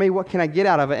you do for me? What can I get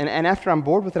out of it? And after I'm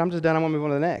bored with it, I'm just done. I want to move on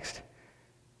to the next.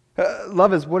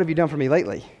 Love is, what have you done for me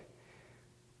lately?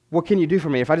 What can you do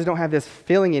for me? If I just don't have this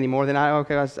feeling anymore, then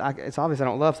it's obvious I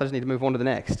don't love, so I just need to move on to the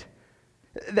next.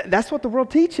 That's what the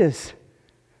world teaches.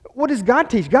 What does God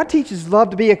teach? God teaches love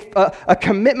to be a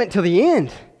commitment to the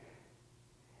end.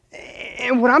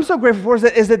 And what I'm so grateful for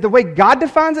is that the way God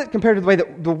defines it compared to the way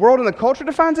that the world and the culture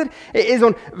defines it is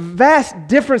on vast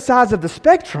different sides of the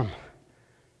spectrum.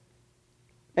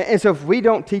 And so if we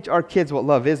don't teach our kids what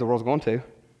love is, the world's going to.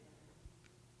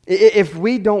 If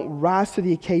we don't rise to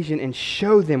the occasion and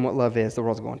show them what love is, the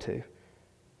world's going to.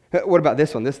 What about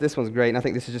this one? This one's great, and I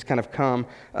think this has just kind of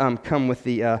come with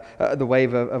the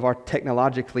wave of our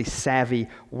technologically savvy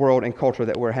world and culture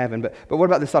that we're having. But what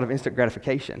about this thought of instant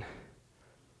gratification?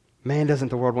 Man, doesn't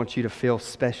the world want you to feel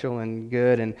special and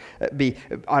good and be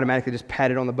automatically just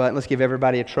patted on the butt? Let's give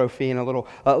everybody a trophy and a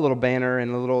little banner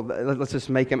and let's just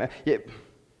make them. You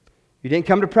didn't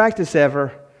come to practice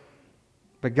ever,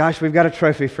 but gosh, we've got a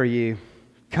trophy for you.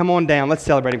 Come on down, let's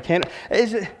celebrate him.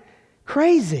 Is it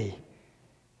crazy?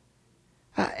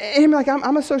 And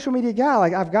I'm a social media guy.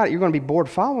 Like, I've got it. You're going to be bored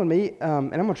following me,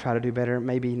 and I'm going to try to do better.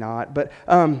 Maybe not, but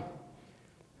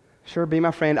sure, be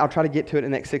my friend. I'll try to get to it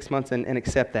in the next 6 months and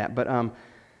accept that. But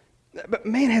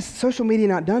man, has social media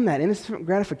not done that? Instant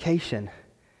gratification.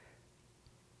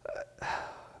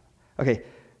 Okay.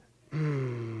 Do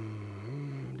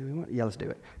we want? Yeah, let's do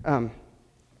it.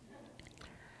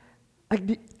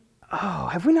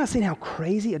 Have we not seen how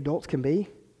crazy adults can be?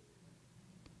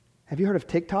 Have you heard of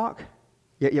TikTok?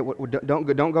 Yeah.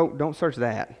 Don't search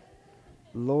that.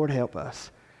 Lord help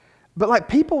us. But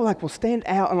people will stand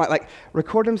out and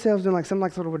record themselves doing some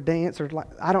sort of a dance or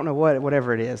I don't know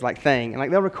whatever it is thing,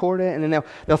 and they'll record it and then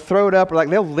they'll throw it up or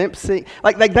they'll lip sync.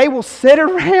 They will sit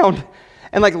around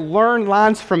and learn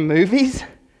lines from movies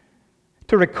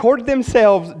to record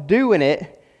themselves doing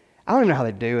it. I don't even know how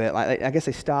they do it. I guess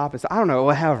they stop. I don't know.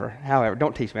 However,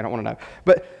 don't teach me. I don't want to know.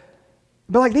 But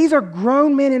these are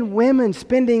grown men and women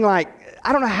spending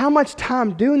I don't know how much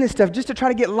time doing this stuff just to try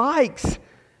to get likes.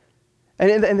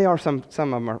 And they are some of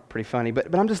them are pretty funny,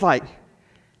 but I'm just you're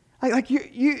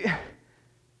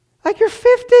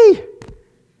 50.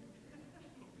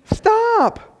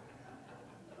 Stop.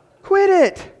 Quit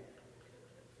it.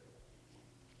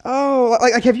 Oh,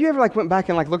 have you ever went back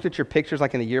and looked at your pictures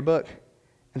in the yearbook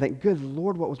and think, good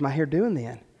Lord, what was my hair doing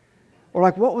then? Or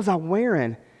what was I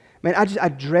wearing? Man, I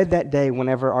dread that day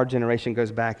whenever our generation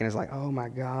goes back and is oh my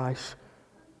gosh.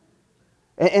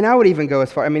 And I would even go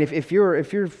as far, if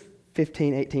you're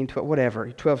 15, 18, 12,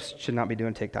 whatever. 12 should not be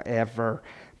doing TikTok ever.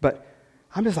 But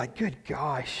I'm just good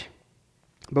gosh.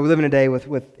 But we live in a day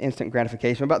with instant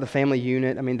gratification. About the family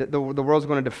unit, the world's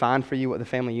going to define for you what the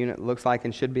family unit looks like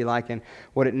and should be like and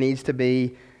what it needs to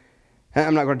be.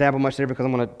 I'm not going to dabble much there because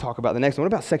I'm going to talk about the next one.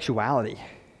 What about sexuality?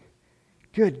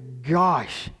 Good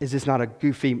gosh, is this not a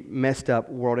goofy, messed up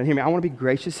world? And hear me, I want to be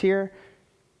gracious here,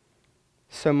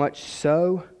 so much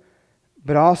so,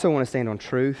 but I also want to stand on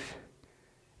truth.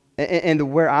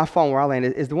 And where I fall and where I land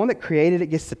is the one that created it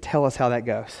gets to tell us how that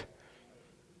goes.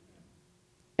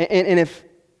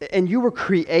 And you were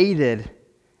created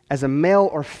as a male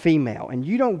or female, and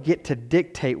you don't get to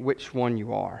dictate which one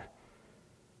you are.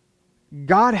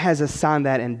 God has assigned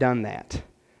that and done that.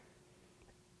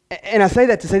 And I say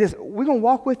that to say this: we're going to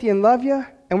walk with you and love you,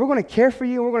 and we're going to care for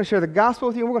you, and we're going to share the gospel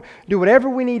with you, and we're going to do whatever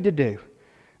we need to do.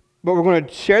 But we're going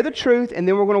to share the truth, and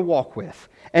then we're going to walk with.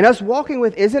 And us walking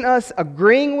with isn't us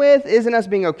agreeing with, isn't us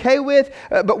being okay with,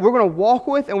 but we're going to walk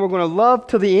with, and we're going to love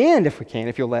to the end if we can,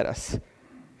 if you'll let us.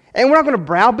 And we're not going to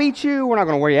browbeat you. We're not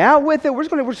going to wear you out with it. We're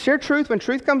just going to share truth when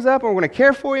truth comes up, and we're going to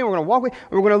care for you, and we're going to walk with you,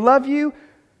 and we're going to love you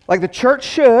like the church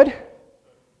should.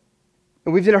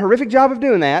 And we've done a horrific job of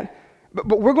doing that.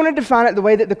 But we're going to define it the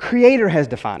way that the Creator has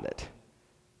defined it.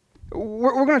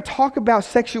 We're going to talk about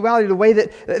sexuality the way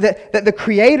that the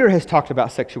Creator has talked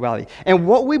about sexuality. And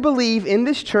what we believe in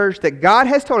this church that God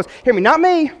has told us, hear me, not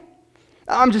me,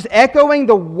 I'm just echoing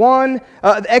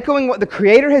echoing what the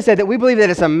Creator has said, that we believe that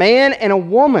it's a man and a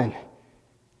woman.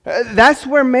 That's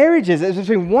where marriage is. It's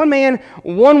between one man,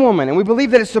 one woman. And we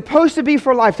believe that it's supposed to be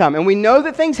for a lifetime. And we know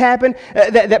that things happen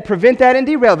that prevent that and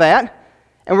derail that.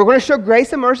 And we're going to show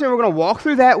grace and mercy, and we're going to walk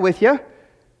through that with you.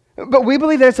 But we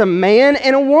believe that it's a man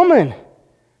and a woman.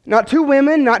 Not two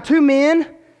women, not two men.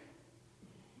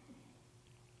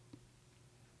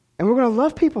 And we're going to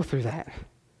love people through that.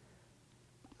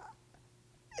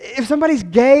 If somebody's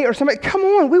gay or somebody, come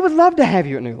on, we would love to have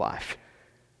you at New Life.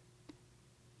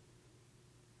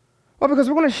 Well, because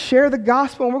we're going to share the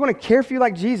gospel and we're going to care for you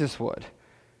like Jesus would.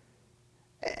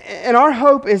 And our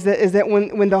hope is that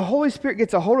when the Holy Spirit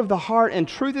gets a hold of the heart and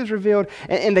truth is revealed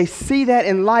and they see that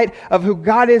in light of who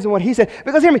God is and what He said.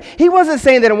 Because hear me, He wasn't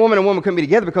saying that a woman and woman couldn't be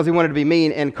together because He wanted to be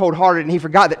mean and cold-hearted and He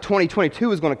forgot that 2022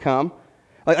 was going to come.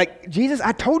 Like Jesus,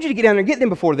 I told you to get down there and get them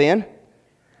before then.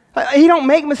 He don't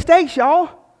make mistakes, y'all.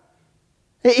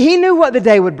 He knew what the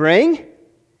day would bring.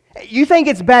 You think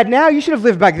it's bad now, you should have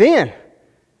lived back then.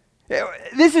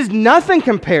 This is nothing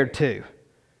compared to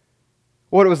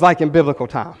what it was like in biblical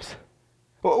times.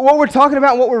 What we're talking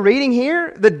about, what we're reading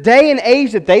here, the day and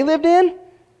age that they lived in.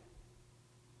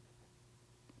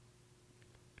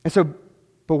 And so,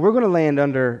 but we're going to land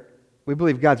under, we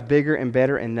believe God's bigger and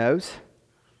better and knows.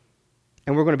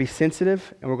 And we're going to be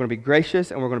sensitive, and we're going to be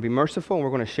gracious, and we're going to be merciful, and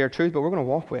we're going to share truth, but we're going to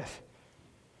walk with.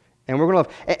 And we're going to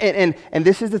love. And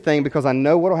this is the thing, because I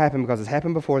know what will happen, because it's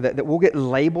happened before, that we'll get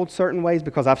labeled certain ways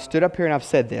because I've stood up here and I've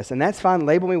said this. And that's fine.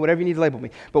 Label me whatever you need to label me.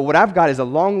 But what I've got is a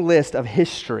long list of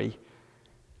history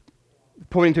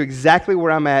pointing to exactly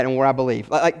where I'm at and where I believe.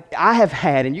 Like I have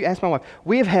had, and you ask my wife,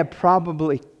 we have had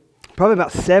probably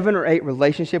about 7 or 8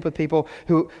 relationships with people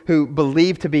who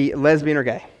believe to be lesbian or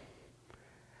gay.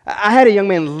 I had a young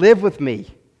man live with me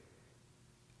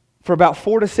for about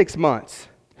 4 to 6 months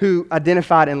who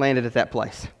identified and landed at that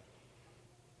place.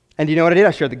 And do you know what I did?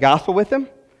 I shared the gospel with him,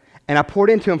 and I poured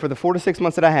into him for the 4 to 6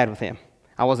 months that I had with him.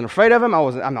 I wasn't afraid of him.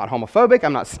 I'm not homophobic.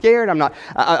 I'm not scared.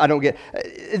 I don't get,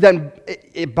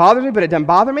 it bothers me, but it doesn't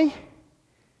bother me.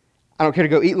 I don't care to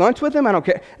go eat lunch with him. I don't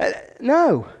care.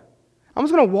 No. I'm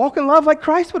just going to walk in love like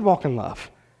Christ would walk in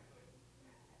love.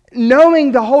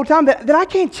 Knowing the whole time that I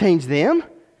can't change them.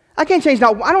 I can't change.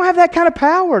 I don't have that kind of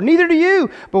power. Neither do you.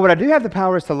 But what I do have the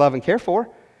power is to love and care for.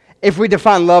 If we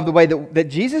define love the way that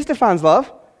Jesus defines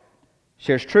love,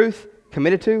 shares truth,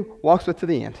 committed to, walks with to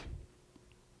the end.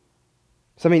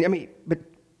 So but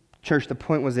church, the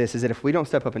point was this, is that if we don't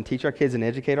step up and teach our kids and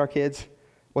educate our kids,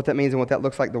 what that means and what that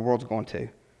looks like, the world's going to.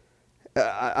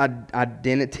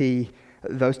 Identity,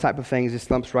 those type of things, just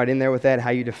lumps right in there with that,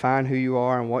 how you define who you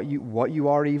are and what you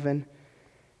are even.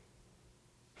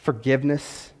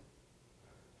 Forgiveness.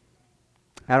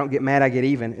 I don't get mad, I get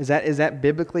even. Is that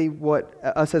biblically what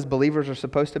us as believers are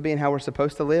supposed to be and how we're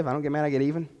supposed to live? I don't get mad, I get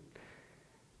even.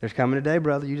 There's coming a day,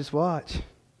 brother, you just watch.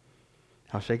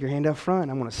 I'll shake your hand up front.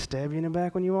 I'm going to stab you in the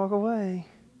back when you walk away.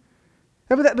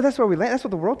 No, but that's where we land. That's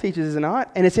what the world teaches, is it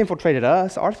not? And it's infiltrated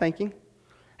us, our thinking.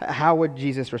 How would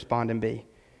Jesus respond and be?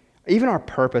 Even our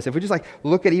purpose. If we just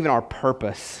look at even our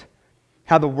purpose,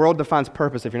 how the world defines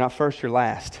purpose. If you're not first, you're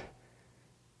last.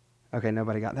 Okay,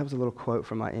 nobody got that. Was a little quote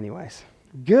from anyways.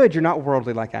 Good, you're not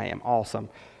worldly like I am. Awesome.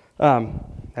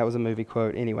 That was a movie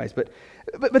quote anyways. But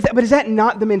is that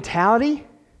not the mentality?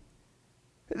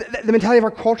 The mentality of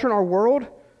our culture and our world?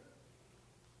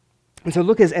 And so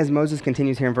look as Moses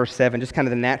continues here in verse 7, just kind of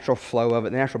the natural flow of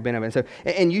it, the natural bent of it. And so,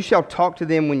 and you shall talk to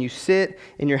them when you sit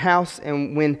in your house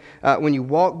and when you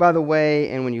walk by the way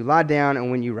and when you lie down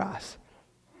and when you rise.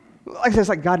 Like I said, it's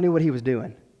like God knew what He was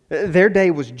doing. Their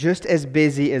day was just as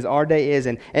busy as our day is,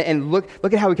 and look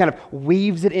at how He kind of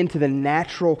weaves it into the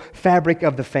natural fabric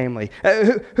of the family.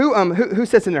 Who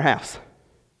sits in their house?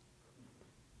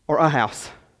 Or a house?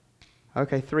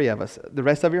 Okay, 3 of us. The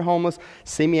rest of you are homeless.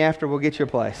 See me after, we'll get you a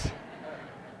place.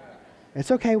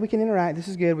 It's okay, we can interact. This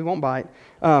is good, we won't bite.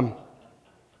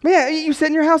 Yeah, you sit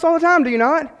in your house all the time, do you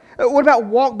not? What about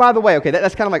walk by the way? Okay,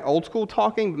 that's kind of like old school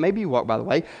talking, but maybe you walk by the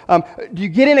way. Do you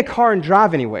get in a car and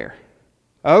drive anywhere?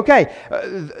 Okay,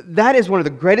 that is one of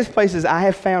the greatest places I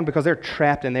have found because they're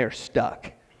trapped and they're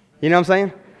stuck. You know what I'm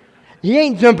saying? He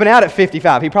ain't jumping out at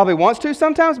 55. He probably wants to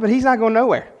sometimes, but he's not going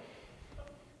nowhere.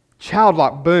 Child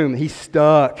lock, boom, he's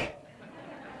stuck.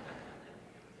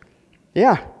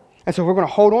 Yeah. And so we're going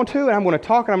to hold on to it, and I'm going to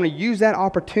talk, and I'm going to use that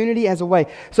opportunity as a way.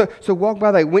 So walk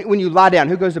by the way. When you lie down,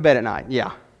 who goes to bed at night?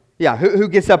 Yeah. Yeah, who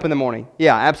gets up in the morning?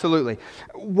 Yeah, absolutely.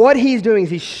 What he's doing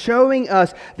is he's showing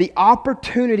us the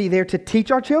opportunity there to teach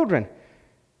our children.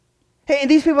 Hey,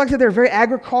 and these people, like I said, they're very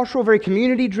agricultural, very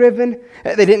community-driven.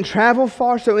 They didn't travel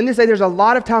far. So in this day, there's a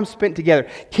lot of time spent together.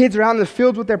 Kids are out in the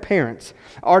fields with their parents.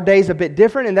 Our day's a bit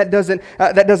different, and that doesn't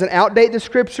outdate the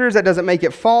Scriptures. That doesn't make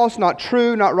it false, not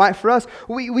true, not right for us.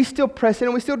 We still press in,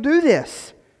 and we still do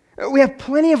this. We have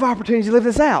plenty of opportunities to live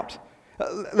this out.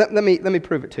 Let me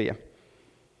prove it to you.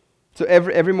 So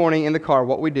every morning in the car,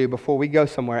 what we do before we go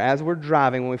somewhere, as we're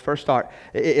driving, when we first start,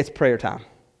 it's prayer time.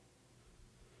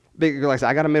 Like I said,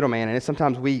 I got a middleman, and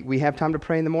sometimes we have time to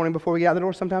pray in the morning before we get out the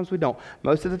door. Sometimes we don't.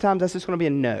 Most of the times, that's just going to be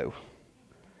a no.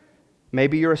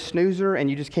 Maybe you're a snoozer, and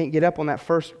you just can't get up when that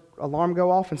first alarm go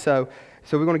off, and so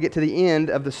we're going to get to the end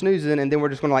of the snoozing, and then we're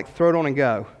just going to like throw it on and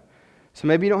go. So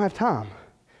maybe you don't have time.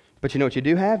 But you know what you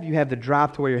do have? You have the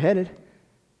drive to where you're headed.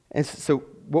 And so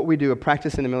what we do, a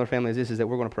practice in the Miller family is that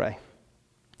we're going to pray.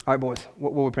 All right, boys,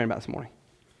 what are we praying about this morning?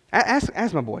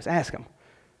 Ask my boys. Ask them.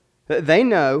 They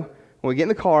know when we get in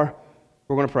the car,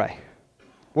 we're going to pray.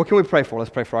 What can we pray for?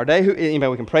 Let's pray for our day. Anybody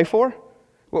we can pray for?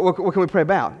 What can we pray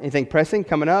about? Anything pressing,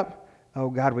 coming up? Oh,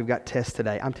 God, we've got tests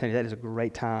today. I'm telling you, that is a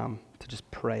great time to just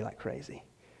pray like crazy.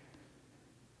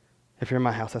 If you're in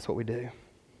my house, that's what we do.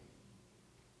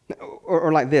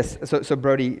 Or like this. So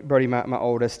Brody, my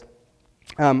oldest,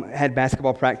 had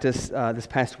basketball practice this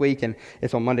past week, and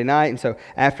it's on Monday night. And so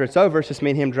after it's over, it's just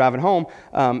me and him driving home.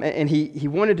 And he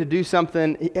wanted to do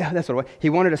something. That's what it was. He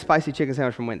wanted a spicy chicken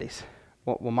sandwich from Wendy's.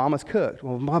 Well, Mama's cooked.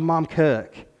 Well, my mom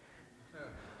cook.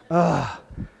 I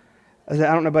said,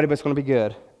 I don't know, buddy, but it's going to be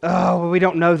good. Oh, well, we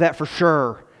don't know that for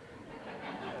sure.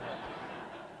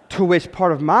 To which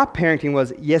part of my parenting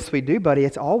was, yes, we do, buddy.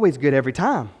 It's always good every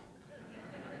time.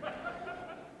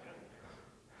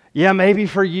 Yeah, maybe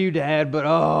for you, Dad, but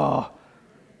oh.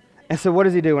 And so what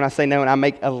does he do when I say no and I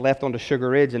make a left onto Sugar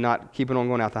Ridge and not keeping on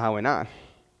going out to Highway 9?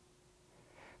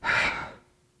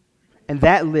 And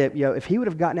that lip, if he would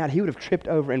have gotten out, he would have tripped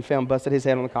over and fell and busted his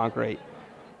head on the concrete.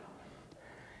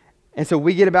 And so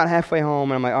we get about halfway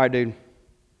home, and I'm like, all right, dude,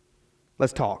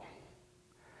 let's talk.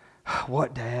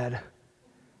 What, Dad?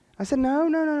 I said, no,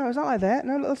 it's not like that.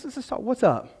 No, let's just talk. What's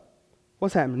up?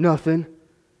 What's happening? Nothing.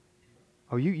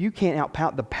 Oh, you can't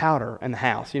out-pout the powder in the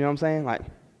house. You know what I'm saying? Like,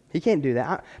 he can't do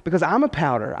that. Because I'm a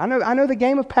pouter. I know the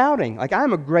game of pouting. Like,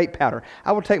 I'm a great pouter.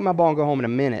 I will take my ball and go home in a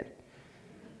minute.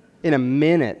 In a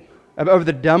minute. Over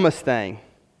the dumbest thing.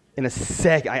 In a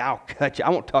second. I'll cut you. I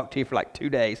won't talk to you for like 2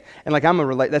 days. And like,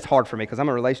 that's hard for me because I'm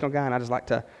a relational guy and I just like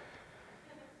to.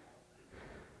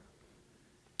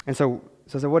 And so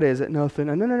I said, what is it? Nothing.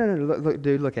 No. Look,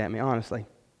 dude, look at me, honestly.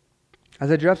 I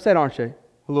said, you're upset, aren't you?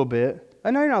 A little bit. I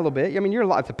know you're not a little bit. I mean, you're a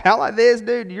lot. To pout like this,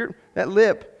 dude, that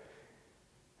lip.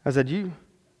 I said,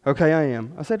 okay, I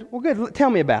am. I said, well, good.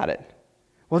 Tell me about it.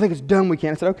 Well, I think it's dumb we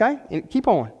can't. I said, okay, keep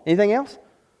on. Anything else?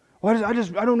 Well, I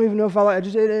don't even know if I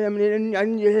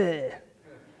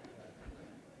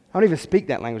don't even speak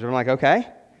that language. I'm like, okay.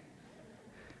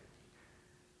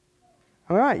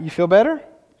 All right, you feel better?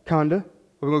 Kinda.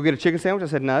 We're going to get a chicken sandwich? I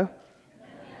said, no.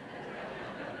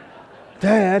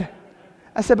 Dad.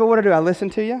 I said, but what do? I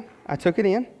listened to you. I took it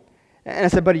in. And I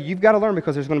said, buddy, you've got to learn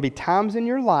because there's going to be times in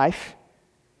your life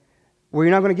where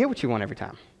you're not going to get what you want every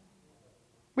time.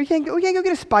 We can't go get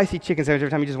a spicy chicken sandwich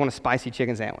every time you just want a spicy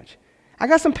chicken sandwich. I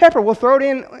got some pepper. We'll throw it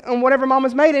in on whatever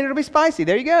Mama's made and it'll be spicy.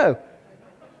 There you go.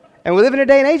 And we live in a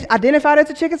day and age, identified as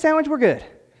a chicken sandwich, we're good.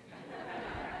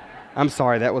 I'm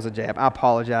sorry, that was a jab. I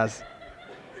apologize.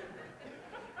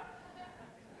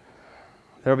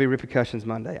 There will be repercussions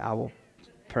Monday. I will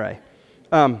pray.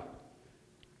 But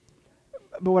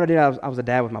what I did, I was a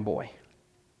dad with my boy.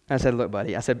 And I said, look,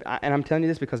 buddy, and I'm telling you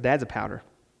this because Dad's a pouter.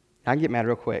 I can get mad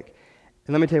real quick.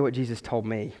 And let me tell you what Jesus told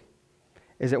me,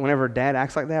 is that whenever Dad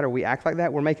acts like that or we act like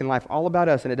that, we're making life all about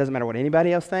us, and it doesn't matter what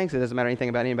anybody else thinks. It doesn't matter anything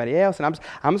about anybody else, and I'm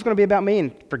just going to be about me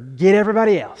and forget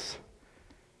everybody else.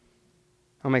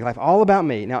 I'll make life all about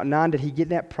me. Now, at 9, did he get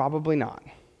that? Probably not.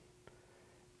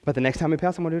 But the next time he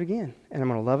pouts, I'm going to do it again. And I'm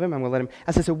going to love him. I'm going to let him.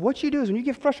 I said, so what you do is when you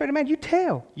get frustrated, man, you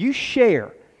tell. You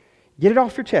share. Get it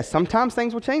off your chest. Sometimes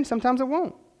things will change. Sometimes it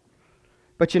won't.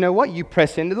 But you know what? You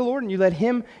press into the Lord and you let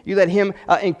Him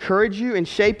encourage you and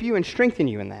shape you and strengthen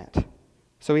you in that.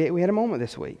 So we had a moment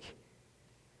this week.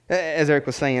 As Eric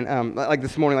was saying, like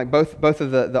this morning, like both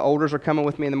of the olders are coming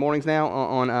with me in the mornings now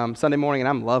on Sunday morning, and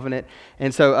I'm loving it.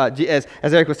 And so as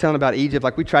Eric was telling about Egypt,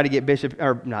 like we tried to get Bishop,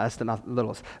 or no, that's not the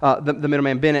littlest, the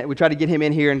middleman Bennett. We tried to get him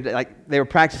in here, and like they were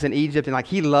practicing Egypt, and like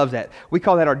he loves that. We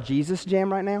call that our Jesus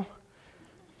Jam right now.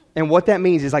 And what that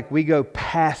means is like we go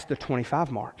past the 25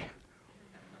 mark.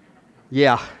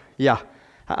 Yeah.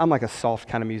 I'm like a soft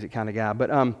kind of music kind of guy,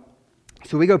 but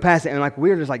so we go past it, and like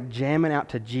we're just like jamming out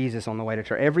to Jesus on the way to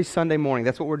church every Sunday morning.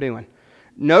 That's what we're doing.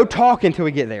 No talk until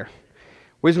we get there.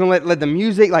 We're just going to let the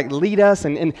music like lead us,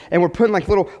 and we're putting like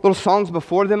little songs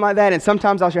before them like that. And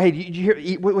sometimes I'll share, hey, did you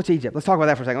hear, what's Egypt? Let's talk about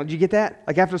that for a second. Did you get that?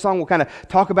 Like after the song, we'll kind of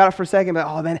talk about it for a second. But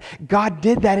oh man, God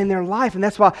did that in their life. And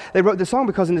that's why they wrote the song,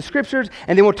 because in the scriptures,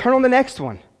 and then we'll turn on the next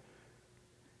one.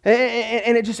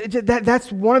 And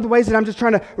that's one of the ways that I'm just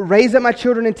trying to raise up my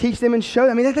children and teach them and show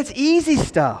them. I mean, that's easy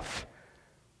stuff.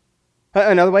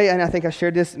 Another way, and I think I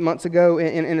shared this months ago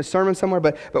in a sermon somewhere,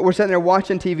 but we're sitting there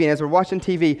watching TV, and as we're watching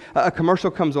TV, a commercial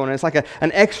comes on, and it's like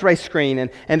an X-ray screen,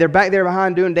 and they're back there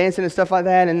behind doing dancing and stuff like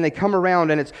that, and they come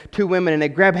around, and it's two women, and they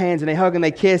grab hands, and they hug, and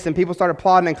they kiss, and people start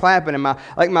applauding and clapping, and my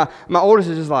oldest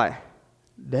is just like,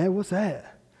 Dad, what's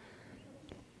that?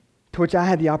 To which I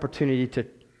had the opportunity to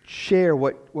share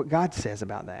what God says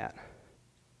about that.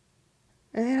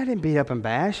 And I didn't beat up and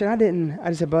bash, and I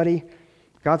just said, buddy,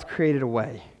 God's created a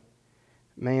way.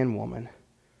 Man, woman.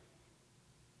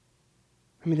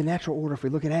 I mean, the natural order, if we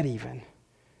look at that even.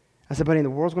 I said, buddy, and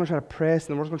the world's going to try to press,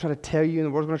 and the world's going to try to tell you, and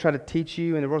the world's going to try to teach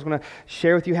you, and the world's going to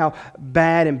share with you how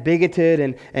bad and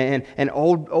bigoted and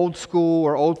old school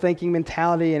or old thinking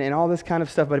mentality and all this kind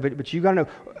of stuff. But you got to know,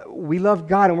 we love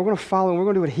God, and we're going to follow, and we're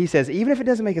going to do what He says, even if it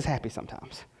doesn't make us happy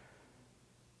sometimes.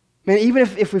 Man, even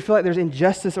if we feel like there's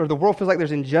injustice, or the world feels like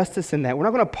there's injustice in that, we're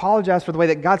not going to apologize for the way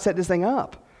that God set this thing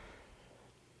up.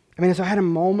 I mean, so I had a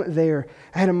moment there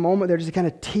just to kind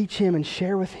of teach him and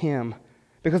share with him,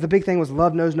 because the big thing was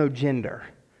love knows no gender.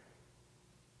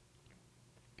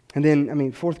 And then, I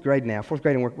mean, fourth grade,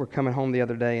 and we're coming home the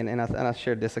other day, and I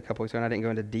shared this a couple weeks ago, and I didn't go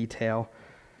into detail.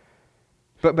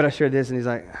 But I shared this, and he's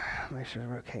like, make sure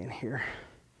we're okay in here.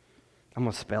 I'm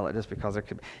going to spell it just because there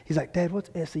could be. He's like, Dad,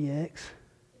 what's sex?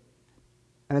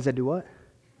 And I said, do what?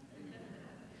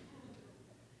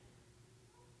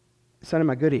 It sounded in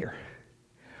my good ear.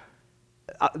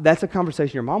 That's a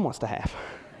conversation your mom wants to have.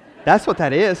 That's what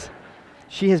that is.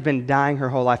 She has been dying her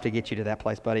whole life to get you to that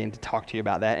place, buddy, and to talk to you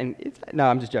about that. And no,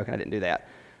 I'm just joking. I didn't do that.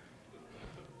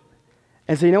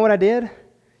 And so you know what I did?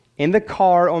 In the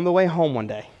car on the way home one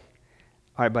day.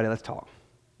 All right, buddy, let's talk.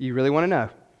 You really want to know?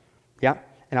 Yeah.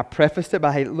 And I prefaced it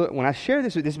by, hey, look, when I share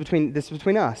this is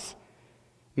between us.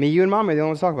 Me, you, and Mom are the only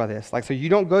ones to talk about this. Like, so you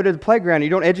don't go to the playground and you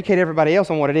don't educate everybody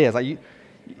else on what it is. Like,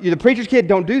 you're the preacher's kid,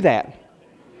 don't do that.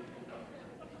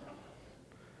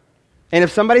 And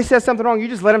if somebody says something wrong, you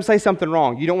just let them say something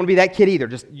wrong. You don't want to be that kid either.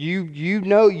 Just you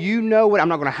know what. I'm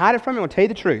not going to hide it from you. I'm going to tell you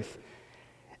the truth.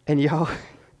 And y'all,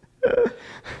 like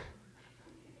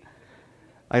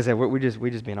I said, we just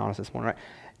being honest this morning, right?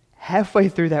 Halfway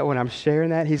through that, when I'm sharing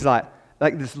that, he's like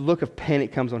this look of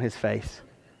panic comes on his face.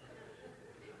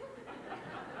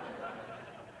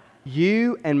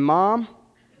 You and Mom?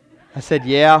 I said,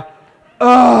 yeah.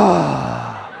 Oh.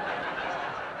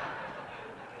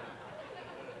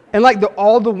 And like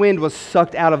all the wind was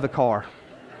sucked out of the car.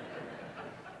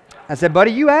 I said,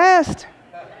 buddy, you asked.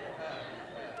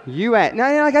 You asked. No,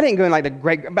 like I didn't go in like the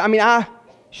great, but I mean, I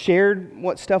shared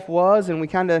what stuff was, and we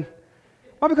kind of,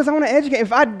 well, because I want to educate.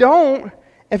 If I don't,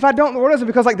 the word doesn't,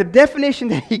 because like the definition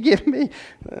that he gave me,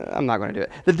 I'm not going to do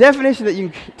it. The definition that you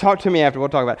can talk to me after, we'll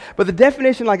talk about it. But the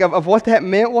definition like of what that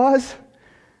meant was,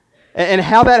 and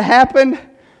how that happened,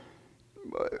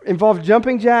 involved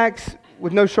jumping jacks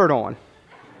with no shirt on.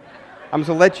 I'm just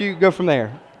going to let you go from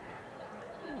there.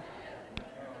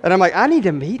 And I'm like, I need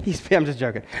to meet these people. I'm just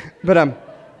joking. But I'm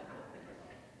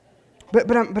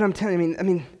telling you, I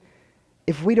mean,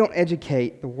 if we don't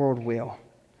educate, the world will.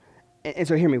 And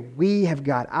so hear me, I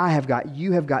have got,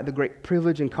 you have got the great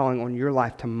privilege and calling on your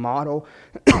life to model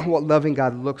what loving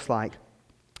God looks like,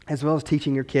 as well as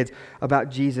teaching your kids about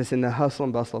Jesus in the hustle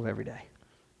and bustle of every day.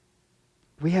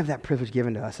 We have that privilege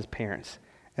given to us as parents,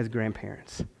 as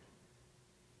grandparents.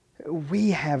 We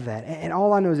have that. And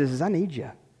all I know is I need you.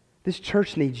 This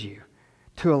church needs you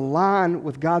to align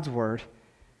with God's word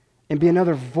and be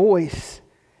another voice,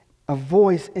 a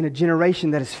voice in a generation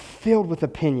that is filled with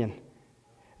opinion,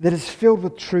 that is filled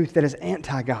with truth, that is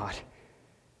anti-God.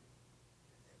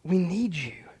 We need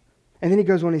you. And then he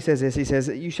goes on, he says this, he says,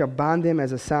 you shall bind them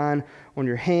as a sign on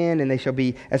your hand, and they shall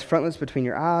be as frontlets between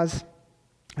your eyes.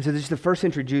 And so this is the first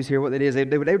century Jews here, what it is, they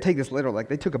would take this literal, like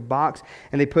they took a box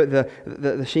and they put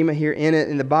the Shema here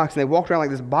in the box, and they walked around like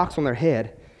this box on their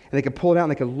head, and they could pull it out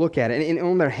and they could look at it. And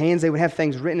on their hands they would have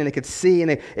things written and they could see,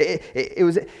 and it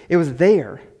was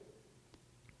there.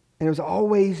 And it was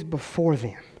always before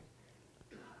them.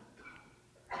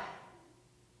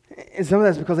 And some of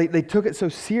that's because they took it so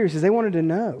serious, as they wanted to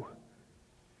know.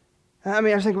 I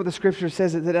mean, I just think what the scripture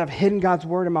says, that I've hidden God's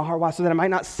word in my heart, why? So that I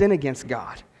might not sin against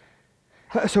God.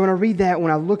 So when I read that, when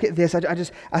I look at this,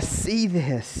 I see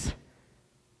this.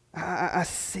 I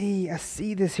see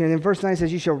this here. And then verse 9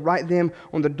 says, you shall write them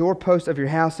on the doorpost of your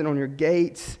house and on your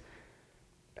gates.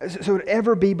 So it would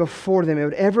ever be before them. It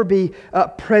would ever be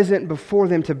present before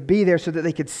them, to be there so that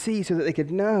they could see, so that they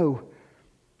could know.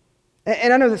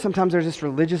 And I know that sometimes there's this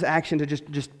religious action to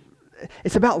just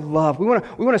it's about love. We want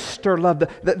to stir love.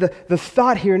 The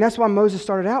thought here, and that's why Moses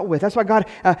started out with. That's why God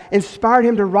inspired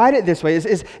him to write it this way.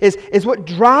 Is what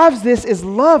drives this is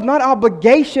love, not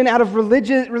obligation out of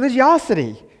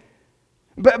religiosity.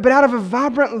 But out of a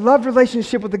vibrant love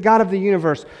relationship with the God of the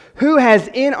universe, who has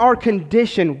in our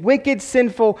condition, wicked,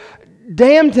 sinful,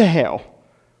 damned to hell,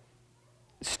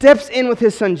 steps in with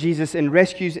his son Jesus and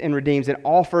rescues and redeems and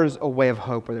offers a way of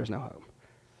hope where there's no hope.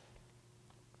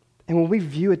 And when we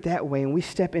view it that way and we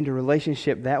step into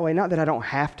relationship that way, not that I don't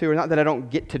have to, or not that I don't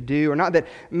get to do, or not that,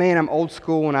 man, I'm old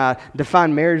school and I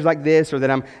define marriage like this, or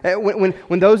that I'm,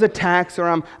 when those attacks, or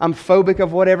I'm phobic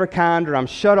of whatever kind, or I'm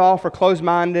shut off or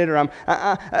closed-minded, or I'm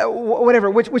whatever,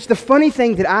 which the funny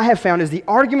thing that I have found is the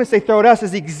arguments they throw at us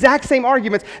is the exact same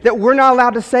arguments that we're not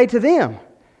allowed to say to them.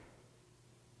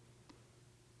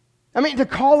 I mean, to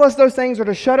call us those things or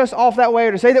to shut us off that way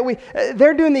or to say that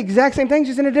they're doing the exact same things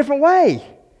just in a different way.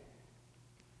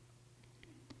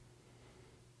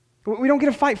 We don't get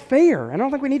to fight fair. I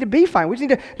don't think we need to be fighting. We just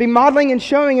need to be modeling and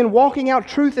showing and walking out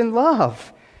truth and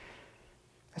love.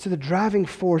 And so the driving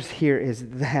force here is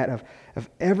that of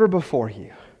ever before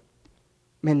you.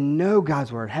 Man, know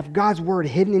God's Word. Have God's Word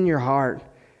hidden in your heart.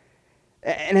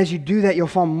 And as you do that, you'll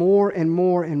fall more and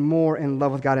more and more in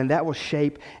love with God. And that will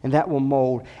shape and that will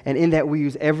mold. And in that, we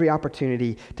use every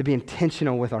opportunity to be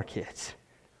intentional with our kids.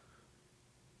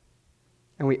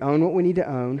 And we own what we need to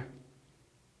own.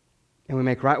 And we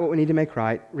make right what we need to make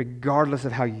right, regardless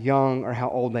of how young or how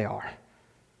old they are.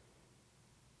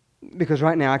 Because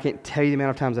right now, I can't tell you the amount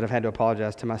of times that I've had to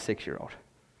apologize to my 6-year-old.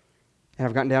 And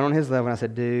I've gotten down on his level and I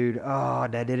said, dude,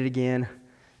 Dad did it again.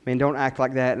 Man, don't act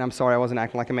like that. And I'm sorry, I wasn't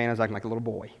acting like a man. I was acting like a little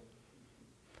boy.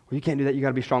 Well, you can't do that. You got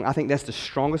to be strong. I think that's the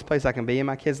strongest place I can be in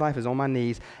my kid's life, is on my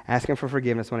knees, asking for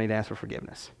forgiveness when I need to ask for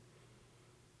forgiveness.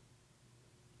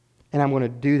 And I'm going to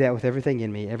do that with everything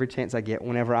in me, every chance I get,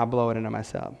 whenever I blow it into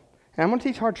myself. And I'm going to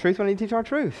teach hard truth when I need to teach hard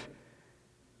truth.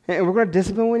 And we're going to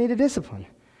discipline when we need to discipline.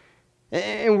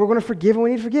 And we're going to forgive when we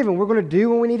need to forgive. And we're going to do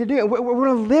when we need to do. And we're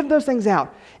going to live those things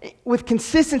out with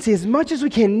consistency as much as we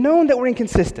can, knowing that we're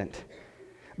inconsistent.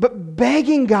 But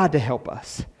begging God to help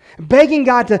us. Begging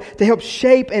God to help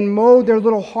shape and mold their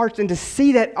little hearts and to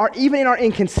see that even in our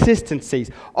inconsistencies,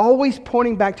 always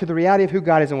pointing back to the reality of who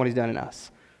God is and what He's done in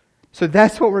us. So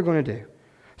that's what we're going to do.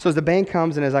 So as the band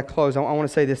comes and as I close, I want to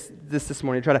say this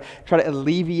morning, try to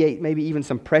alleviate maybe even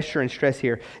some pressure and stress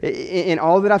here. And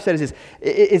all that I've said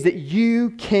is that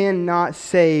you cannot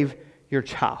save your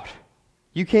child.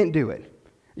 You can't do it.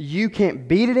 You can't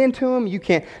beat it into them. You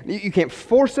can't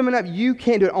force them enough. You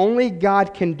can't do it. Only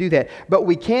God can do that. But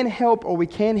we can help or we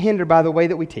can hinder by the way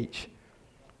that we teach,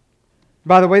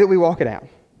 by the way that we walk it out,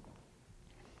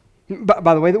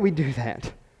 by the way that we do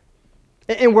that.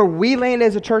 And where we land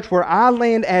as a church, where I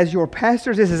land as your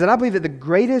pastors, is that I believe that the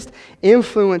greatest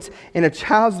influence in a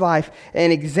child's life,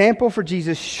 an example for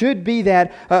Jesus, should be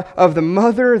that of the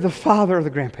mother, the father, or the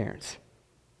grandparents.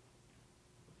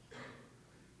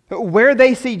 Where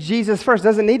they see Jesus first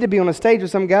doesn't need to be on a stage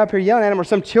with some guy up here yelling at him or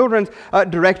some children's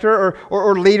director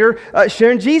or leader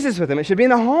sharing Jesus with them. It should be in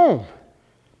the home.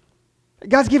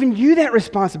 God's given you that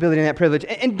responsibility and that privilege.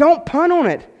 And don't punt on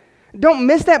it. Don't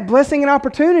miss that blessing and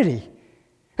opportunity.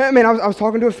 I mean, I was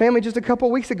talking to a family just a couple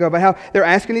of weeks ago about how they're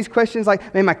asking these questions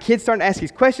like, man, my kid's starting to ask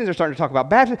these questions. They're starting to talk about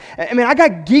baptism. I mean, I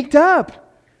got geeked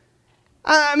up.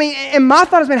 I mean, and my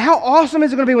thought is, man, how awesome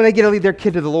is it going to be when they get to lead their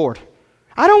kid to the Lord?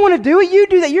 I don't want to do it. You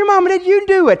do that. Your mom and dad, you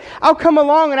do it. I'll come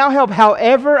along and I'll help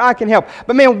however I can help.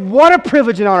 But man, what a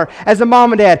privilege and honor as a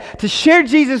mom and dad to share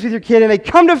Jesus with your kid and they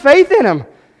come to faith in Him.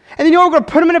 And then we're going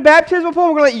to put them in a baptismal pool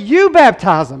and we're going to let you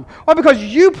baptize them. Why? Because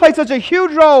you played such a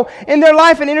huge role in their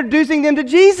life in introducing them to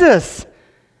Jesus.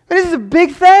 And this is a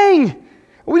big thing.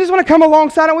 We just want to come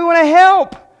alongside and we want to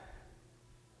help.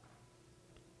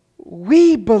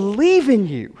 We believe in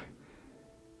you.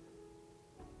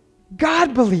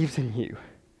 God believes in you.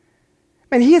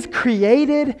 And He has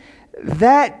created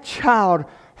that child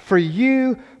for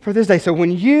you for this day. So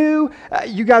when you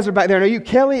guys are back there, I know you,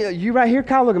 Kelly, you right here,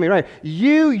 Kyle, look at me, right?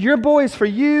 Your boy is for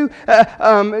you.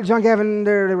 John Gavin,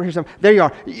 there you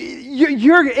are.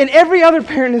 You're in every other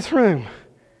parent in this room.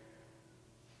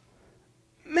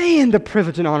 Man, the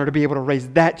privilege and honor to be able to raise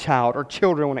that child or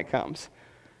children when it comes.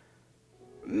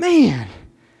 Man,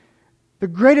 the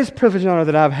greatest privilege and honor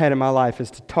that I've had in my life is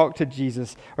to talk to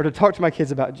Jesus or to talk to my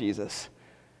kids about Jesus.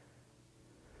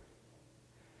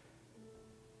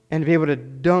 and to be able to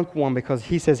dunk one because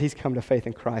he says he's come to faith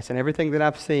in Christ. And everything that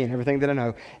I've seen, everything that I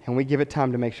know, and we give it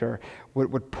time to make sure,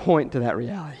 would point to that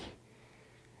reality.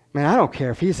 Man, I don't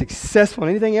care if he's successful in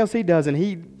anything else he does, and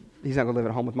he's not going to live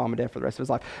at home with mom and dad for the rest of his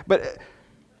life. But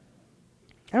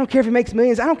I don't care if he makes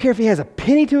millions. I don't care if he has a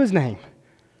penny to his name.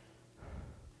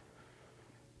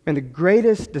 And the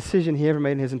greatest decision he ever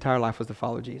made in his entire life was to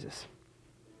follow Jesus.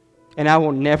 And I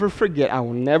will never forget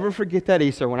that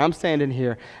Easter when I'm standing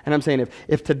here and I'm saying,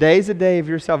 if today's the day of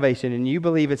your salvation and you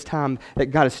believe it's time that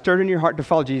God has stirred in your heart to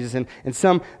follow Jesus, and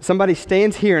somebody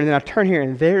stands here and then I turn here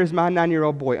and there's my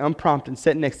 9-year-old boy unprompted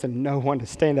sitting next to no one to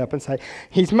stand up and say,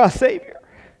 he's my Savior.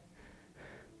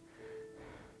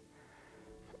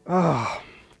 Oh,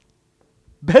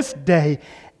 best day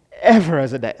ever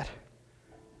as a dad.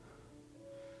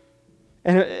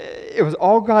 And it was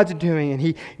all God's doing, and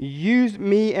he used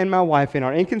me and my wife in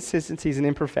our inconsistencies and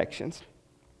imperfections.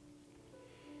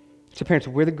 So parents,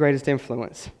 we're the greatest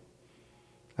influence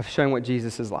of showing what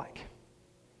Jesus is like.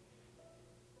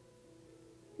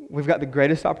 We've got the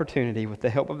greatest opportunity with the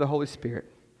help of the Holy Spirit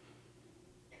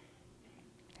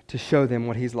to show them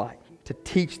what he's like, to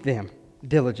teach them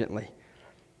diligently.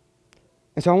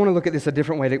 And so I want to look at this a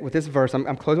different way with this verse.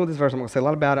 I'm closing with this verse. I'm going to say a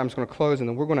lot about it. I'm just going to close, and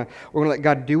then we're going to let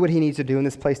God do what he needs to do in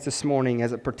this place this morning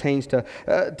as it pertains to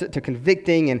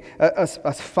convicting and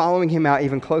us following him out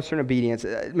even closer in obedience.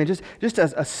 I mean, just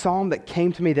a psalm that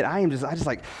came to me that I just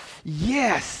like,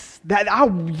 yes, I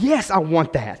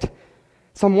want that.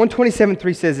 Psalm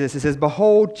 127:3 says this. It says,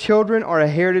 "Behold, children are a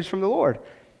heritage from the Lord.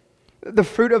 The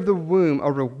fruit of the womb, a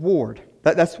reward."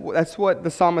 That's what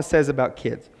the psalmist says about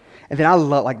kids. And then I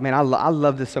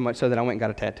love this so much so that I went and got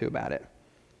a tattoo about it.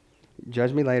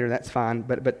 Judge me later, that's fine.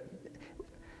 But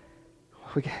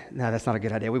no, that's not a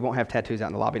good idea. We won't have tattoos out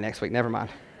in the lobby next week. Never mind.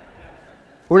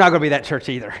 We're not going to be that church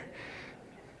either.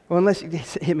 Well, unless you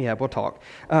hit me up, we'll talk.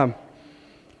 But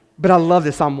I love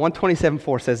this. Psalm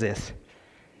 127:4 says this.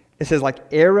 It says, like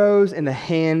arrows in the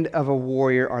hand of a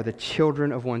warrior are the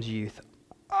children of one's youth.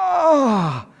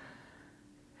 Oh,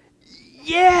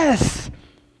 yes.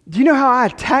 Do you know how I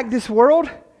attack this world?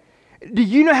 Do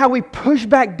you know how we push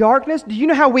back darkness? Do you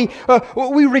know how we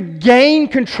regain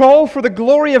control for the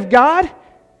glory of God?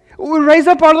 We raise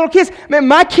up our little kids. Man,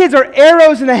 my kids are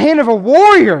arrows in the hand of a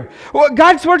warrior. Well,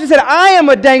 God's word said, I am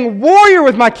a dang warrior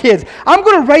with my kids. I'm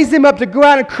going to raise them up to go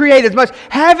out and create as much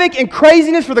havoc and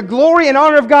craziness for the glory and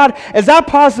honor of God as I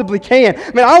possibly can.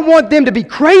 Man, I want them to be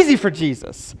crazy for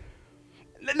Jesus.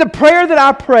 The prayer that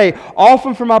I pray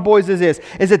often for my boys is this,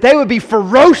 is that they would be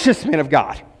ferocious men of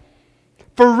God.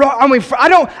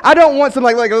 I don't want some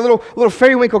like a little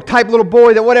Fairywinkle type little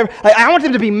boy that whatever. I want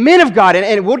them to be men of God,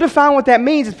 and we'll define what that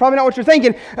means. It's probably not what you're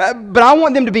thinking, but I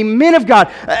want them to be men of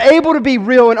God, able to be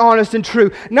real and honest and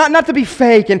true, not to be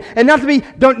fake and not to be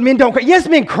men don't cry. Yes,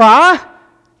 men cry.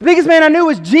 The biggest man I knew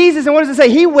was Jesus, and what does it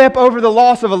say? He wept over the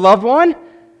loss of a loved one.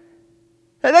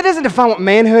 That doesn't define what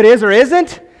manhood is or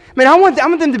isn't. I want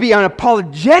them to be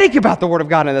unapologetic about the Word of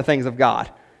God and the things of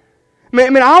God.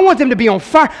 I want them to be on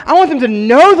fire. I want them to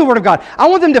know the Word of God. I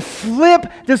want them to flip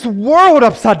this world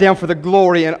upside down for the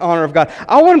glory and honor of God.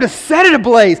 I want them to set it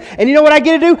ablaze. And you know what I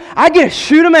get to do? I get to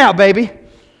shoot them out, baby.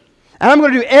 And I'm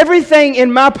going to do everything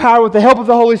in my power with the help of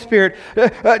the Holy Spirit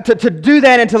to do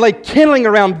that and to lay kindling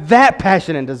around that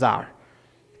passion and desire.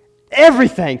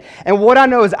 Everything. And what I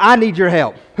know is I need your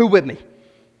help. Who with me?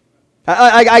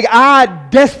 I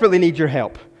desperately need your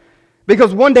help,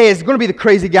 because one day it's going to be the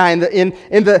crazy guy in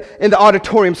the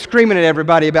auditorium screaming at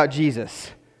everybody about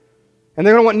Jesus, and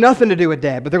they're going to want nothing to do with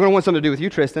Dad, but they're going to want something to do with you,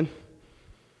 Tristan,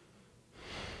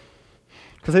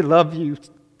 because they love you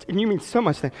and you mean so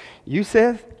much to them. You,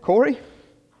 Seth, Corey,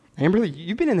 Amberly,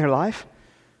 you've been in their life.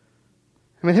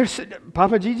 There's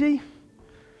Papa Gigi,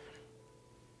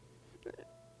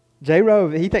 J.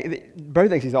 Rove. Brody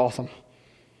thinks he's awesome.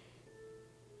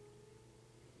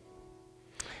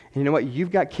 And you know what?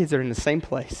 You've got kids that are in the same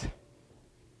place.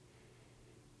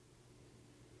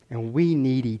 And we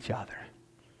need each other.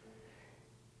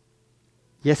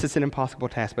 Yes, it's an impossible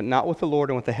task, but not with the Lord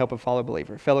and with the help of fellow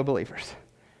believers.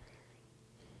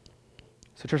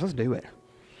 So church, let's do it.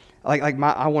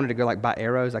 I wanted to go buy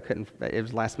arrows. I couldn't. It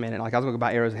was last minute. I was going to go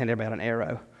buy arrows and hand everybody out an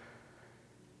arrow.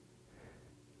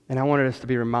 And I wanted us to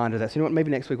be reminded of that. So you know what?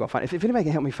 Maybe next week we'll find. If anybody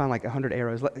can help me find 100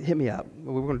 arrows, hit me up.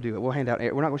 We're going to do it. We'll hand out.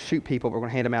 We're not going to shoot people, but we're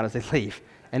going to hand them out as they leave,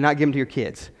 and not give them to your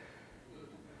kids.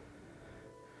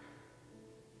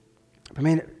 But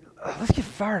man, let's get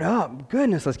fired up.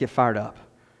 Goodness, let's get fired up,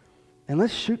 and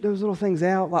let's shoot those little things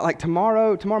out. Like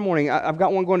tomorrow morning, I've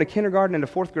got one going to kindergarten and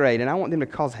to 4th grade, and I want them to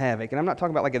cause havoc. And I'm not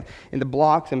talking about in the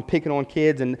blocks and picking on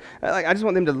kids, and I just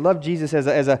want them to love Jesus as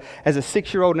a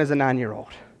 6-year-old and as a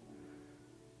 9-year-old.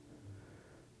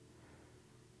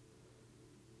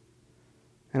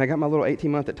 And I got my little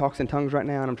 18-month that talks in tongues right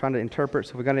now, and I'm trying to interpret.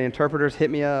 So if we got any interpreters, hit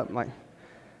me up. But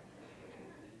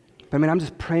I mean, I'm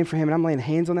just praying for him, and I'm laying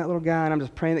hands on that little guy, and I'm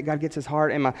just praying that God gets his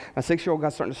heart. And my 6-year-old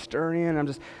God's starting to stir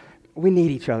in. We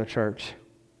need each other, church.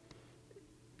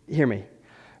 Hear me.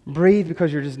 Breathe,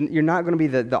 because you're not going to be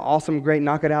the awesome, great,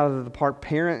 knock it out of the park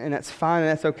parent, and that's fine, and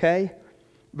that's okay.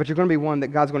 But you're going to be one that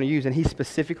God's going to use, and he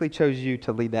specifically chose you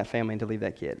to lead that family and to lead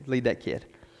that kid.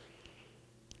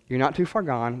 You're not too far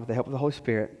gone. With the help of the Holy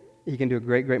Spirit, he can do a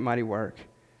great, great, mighty work.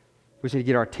 We just need to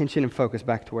get our attention and focus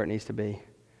back to where it needs to be.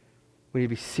 We need to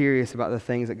be serious about the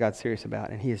things that God's serious about,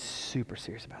 and he is super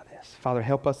serious about this. Father,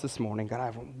 help us this morning. God,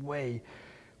 I've went way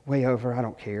over. I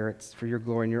don't care. It's for your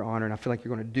glory and your honor, and I feel like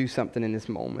you're going to do something in this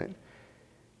moment.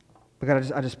 But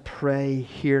God, I just pray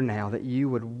here now that you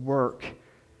would work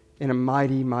in a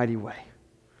mighty, mighty way.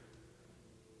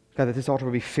 God, that this altar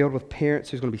will be filled with parents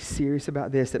who's going to be serious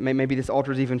about this, that maybe this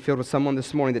altar is even filled with someone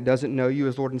this morning that doesn't know you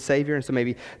as Lord and Savior, and so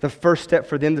maybe the first step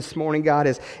for them this morning, God,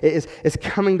 is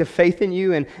coming to faith in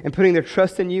you and putting their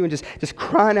trust in you and just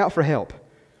crying out for help.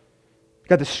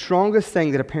 God, the strongest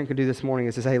thing that a parent can do this morning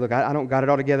is to say, hey, look, I don't got it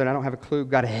all together and I don't have a clue.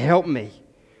 God, help me.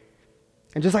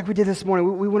 And just like we did this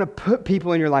morning, we want to put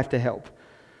people in your life to help.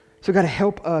 So God,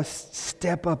 help us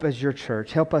step up as your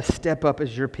church. Help us step up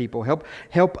as your people. Help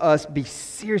us be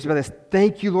serious about this.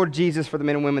 Thank you, Lord Jesus, for the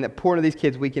men and women that pour into these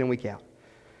kids week in and week out.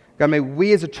 God, may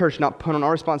we as a church not put on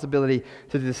our responsibility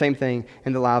to do the same thing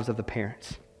in the lives of the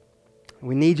parents.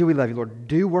 We need you. We love you, Lord.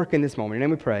 Do work in this moment. In your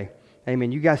name we pray.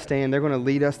 Amen. You guys stand. They're going to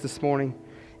lead us this morning.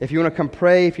 If you want to come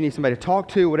pray, if you need somebody to talk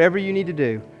to, whatever you need to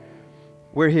do,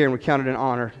 we're here and we count it an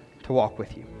honor to walk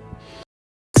with you.